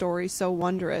spoken story so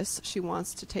wondrous she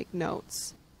wants to take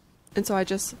notes. And so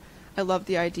I love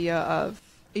the idea of,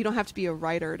 you don't have to be a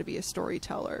writer to be a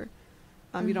storyteller.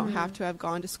 You don't have to have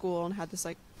gone to school and had this,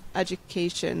 like,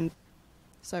 education.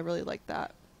 So I really like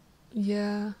that.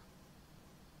 Yeah.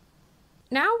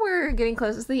 Now we're getting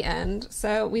close to the end,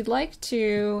 so we'd like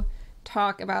to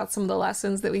talk about some of the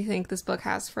lessons that we think this book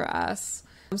has for us.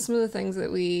 Some of the things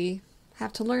that we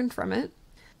have to learn from it.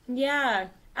 Yeah,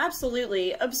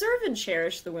 absolutely. Observe and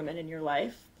cherish the women in your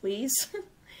life, please.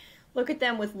 Look at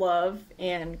them with love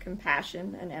and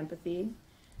compassion and empathy.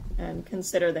 and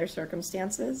consider their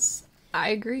circumstances. I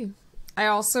agree. I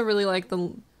also really like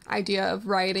the idea of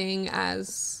writing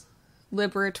as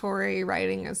liberatory,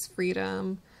 writing as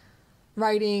freedom,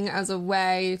 writing as a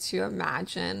way to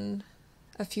imagine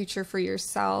a future for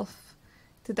yourself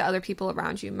that the other people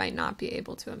around you might not be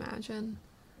able to imagine.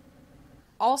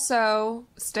 Also,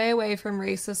 stay away from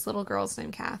racist little girls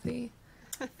named Kathy.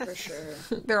 For sure.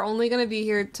 They're only going to be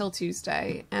here till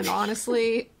Tuesday, and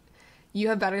honestly, you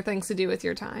have better things to do with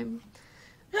your time.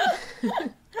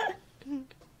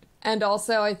 And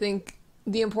also, I think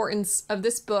the importance of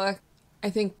this book, I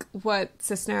think what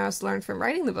Cisneros learned from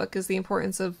writing the book is the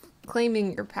importance of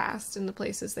claiming your past and the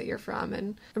places that you're from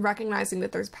and recognizing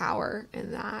that there's power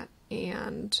in that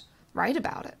and write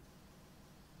about it.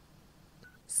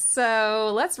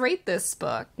 So let's rate this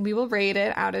book. We will rate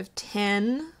it out of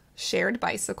 10 shared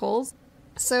bicycles.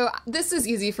 So this is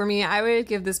easy for me. I would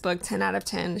give this book 10 out of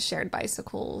 10 shared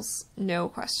bicycles, no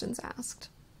questions asked.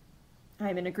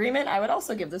 I'm in agreement. I would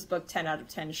also give this book 10 out of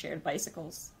 10 shared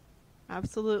bicycles.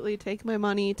 Absolutely. Take my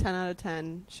money, 10 out of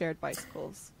 10 shared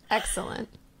bicycles. Excellent.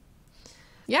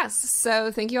 Yes,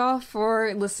 so thank you all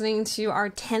for listening to our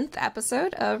 10th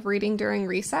episode of Reading During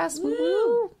Recess.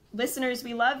 Woo! Listeners,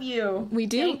 we love you. We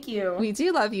do. Thank you. We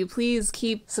do love you. Please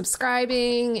keep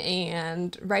subscribing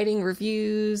and writing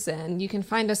reviews, and you can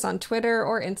find us on Twitter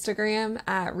or Instagram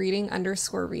at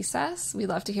reading_recess. We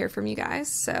love to hear from you guys,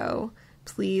 so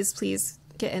please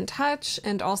get in touch.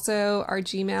 And also our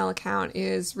Gmail account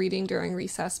is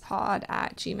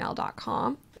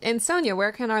readingduringrecesspod@gmail.com. And Sonya,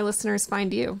 where can our listeners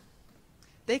find you?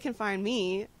 They can find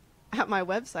me at my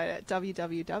website at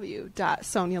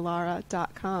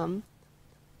www.sonyalara.com.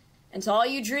 And to all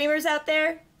you dreamers out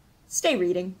there, stay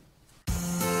reading.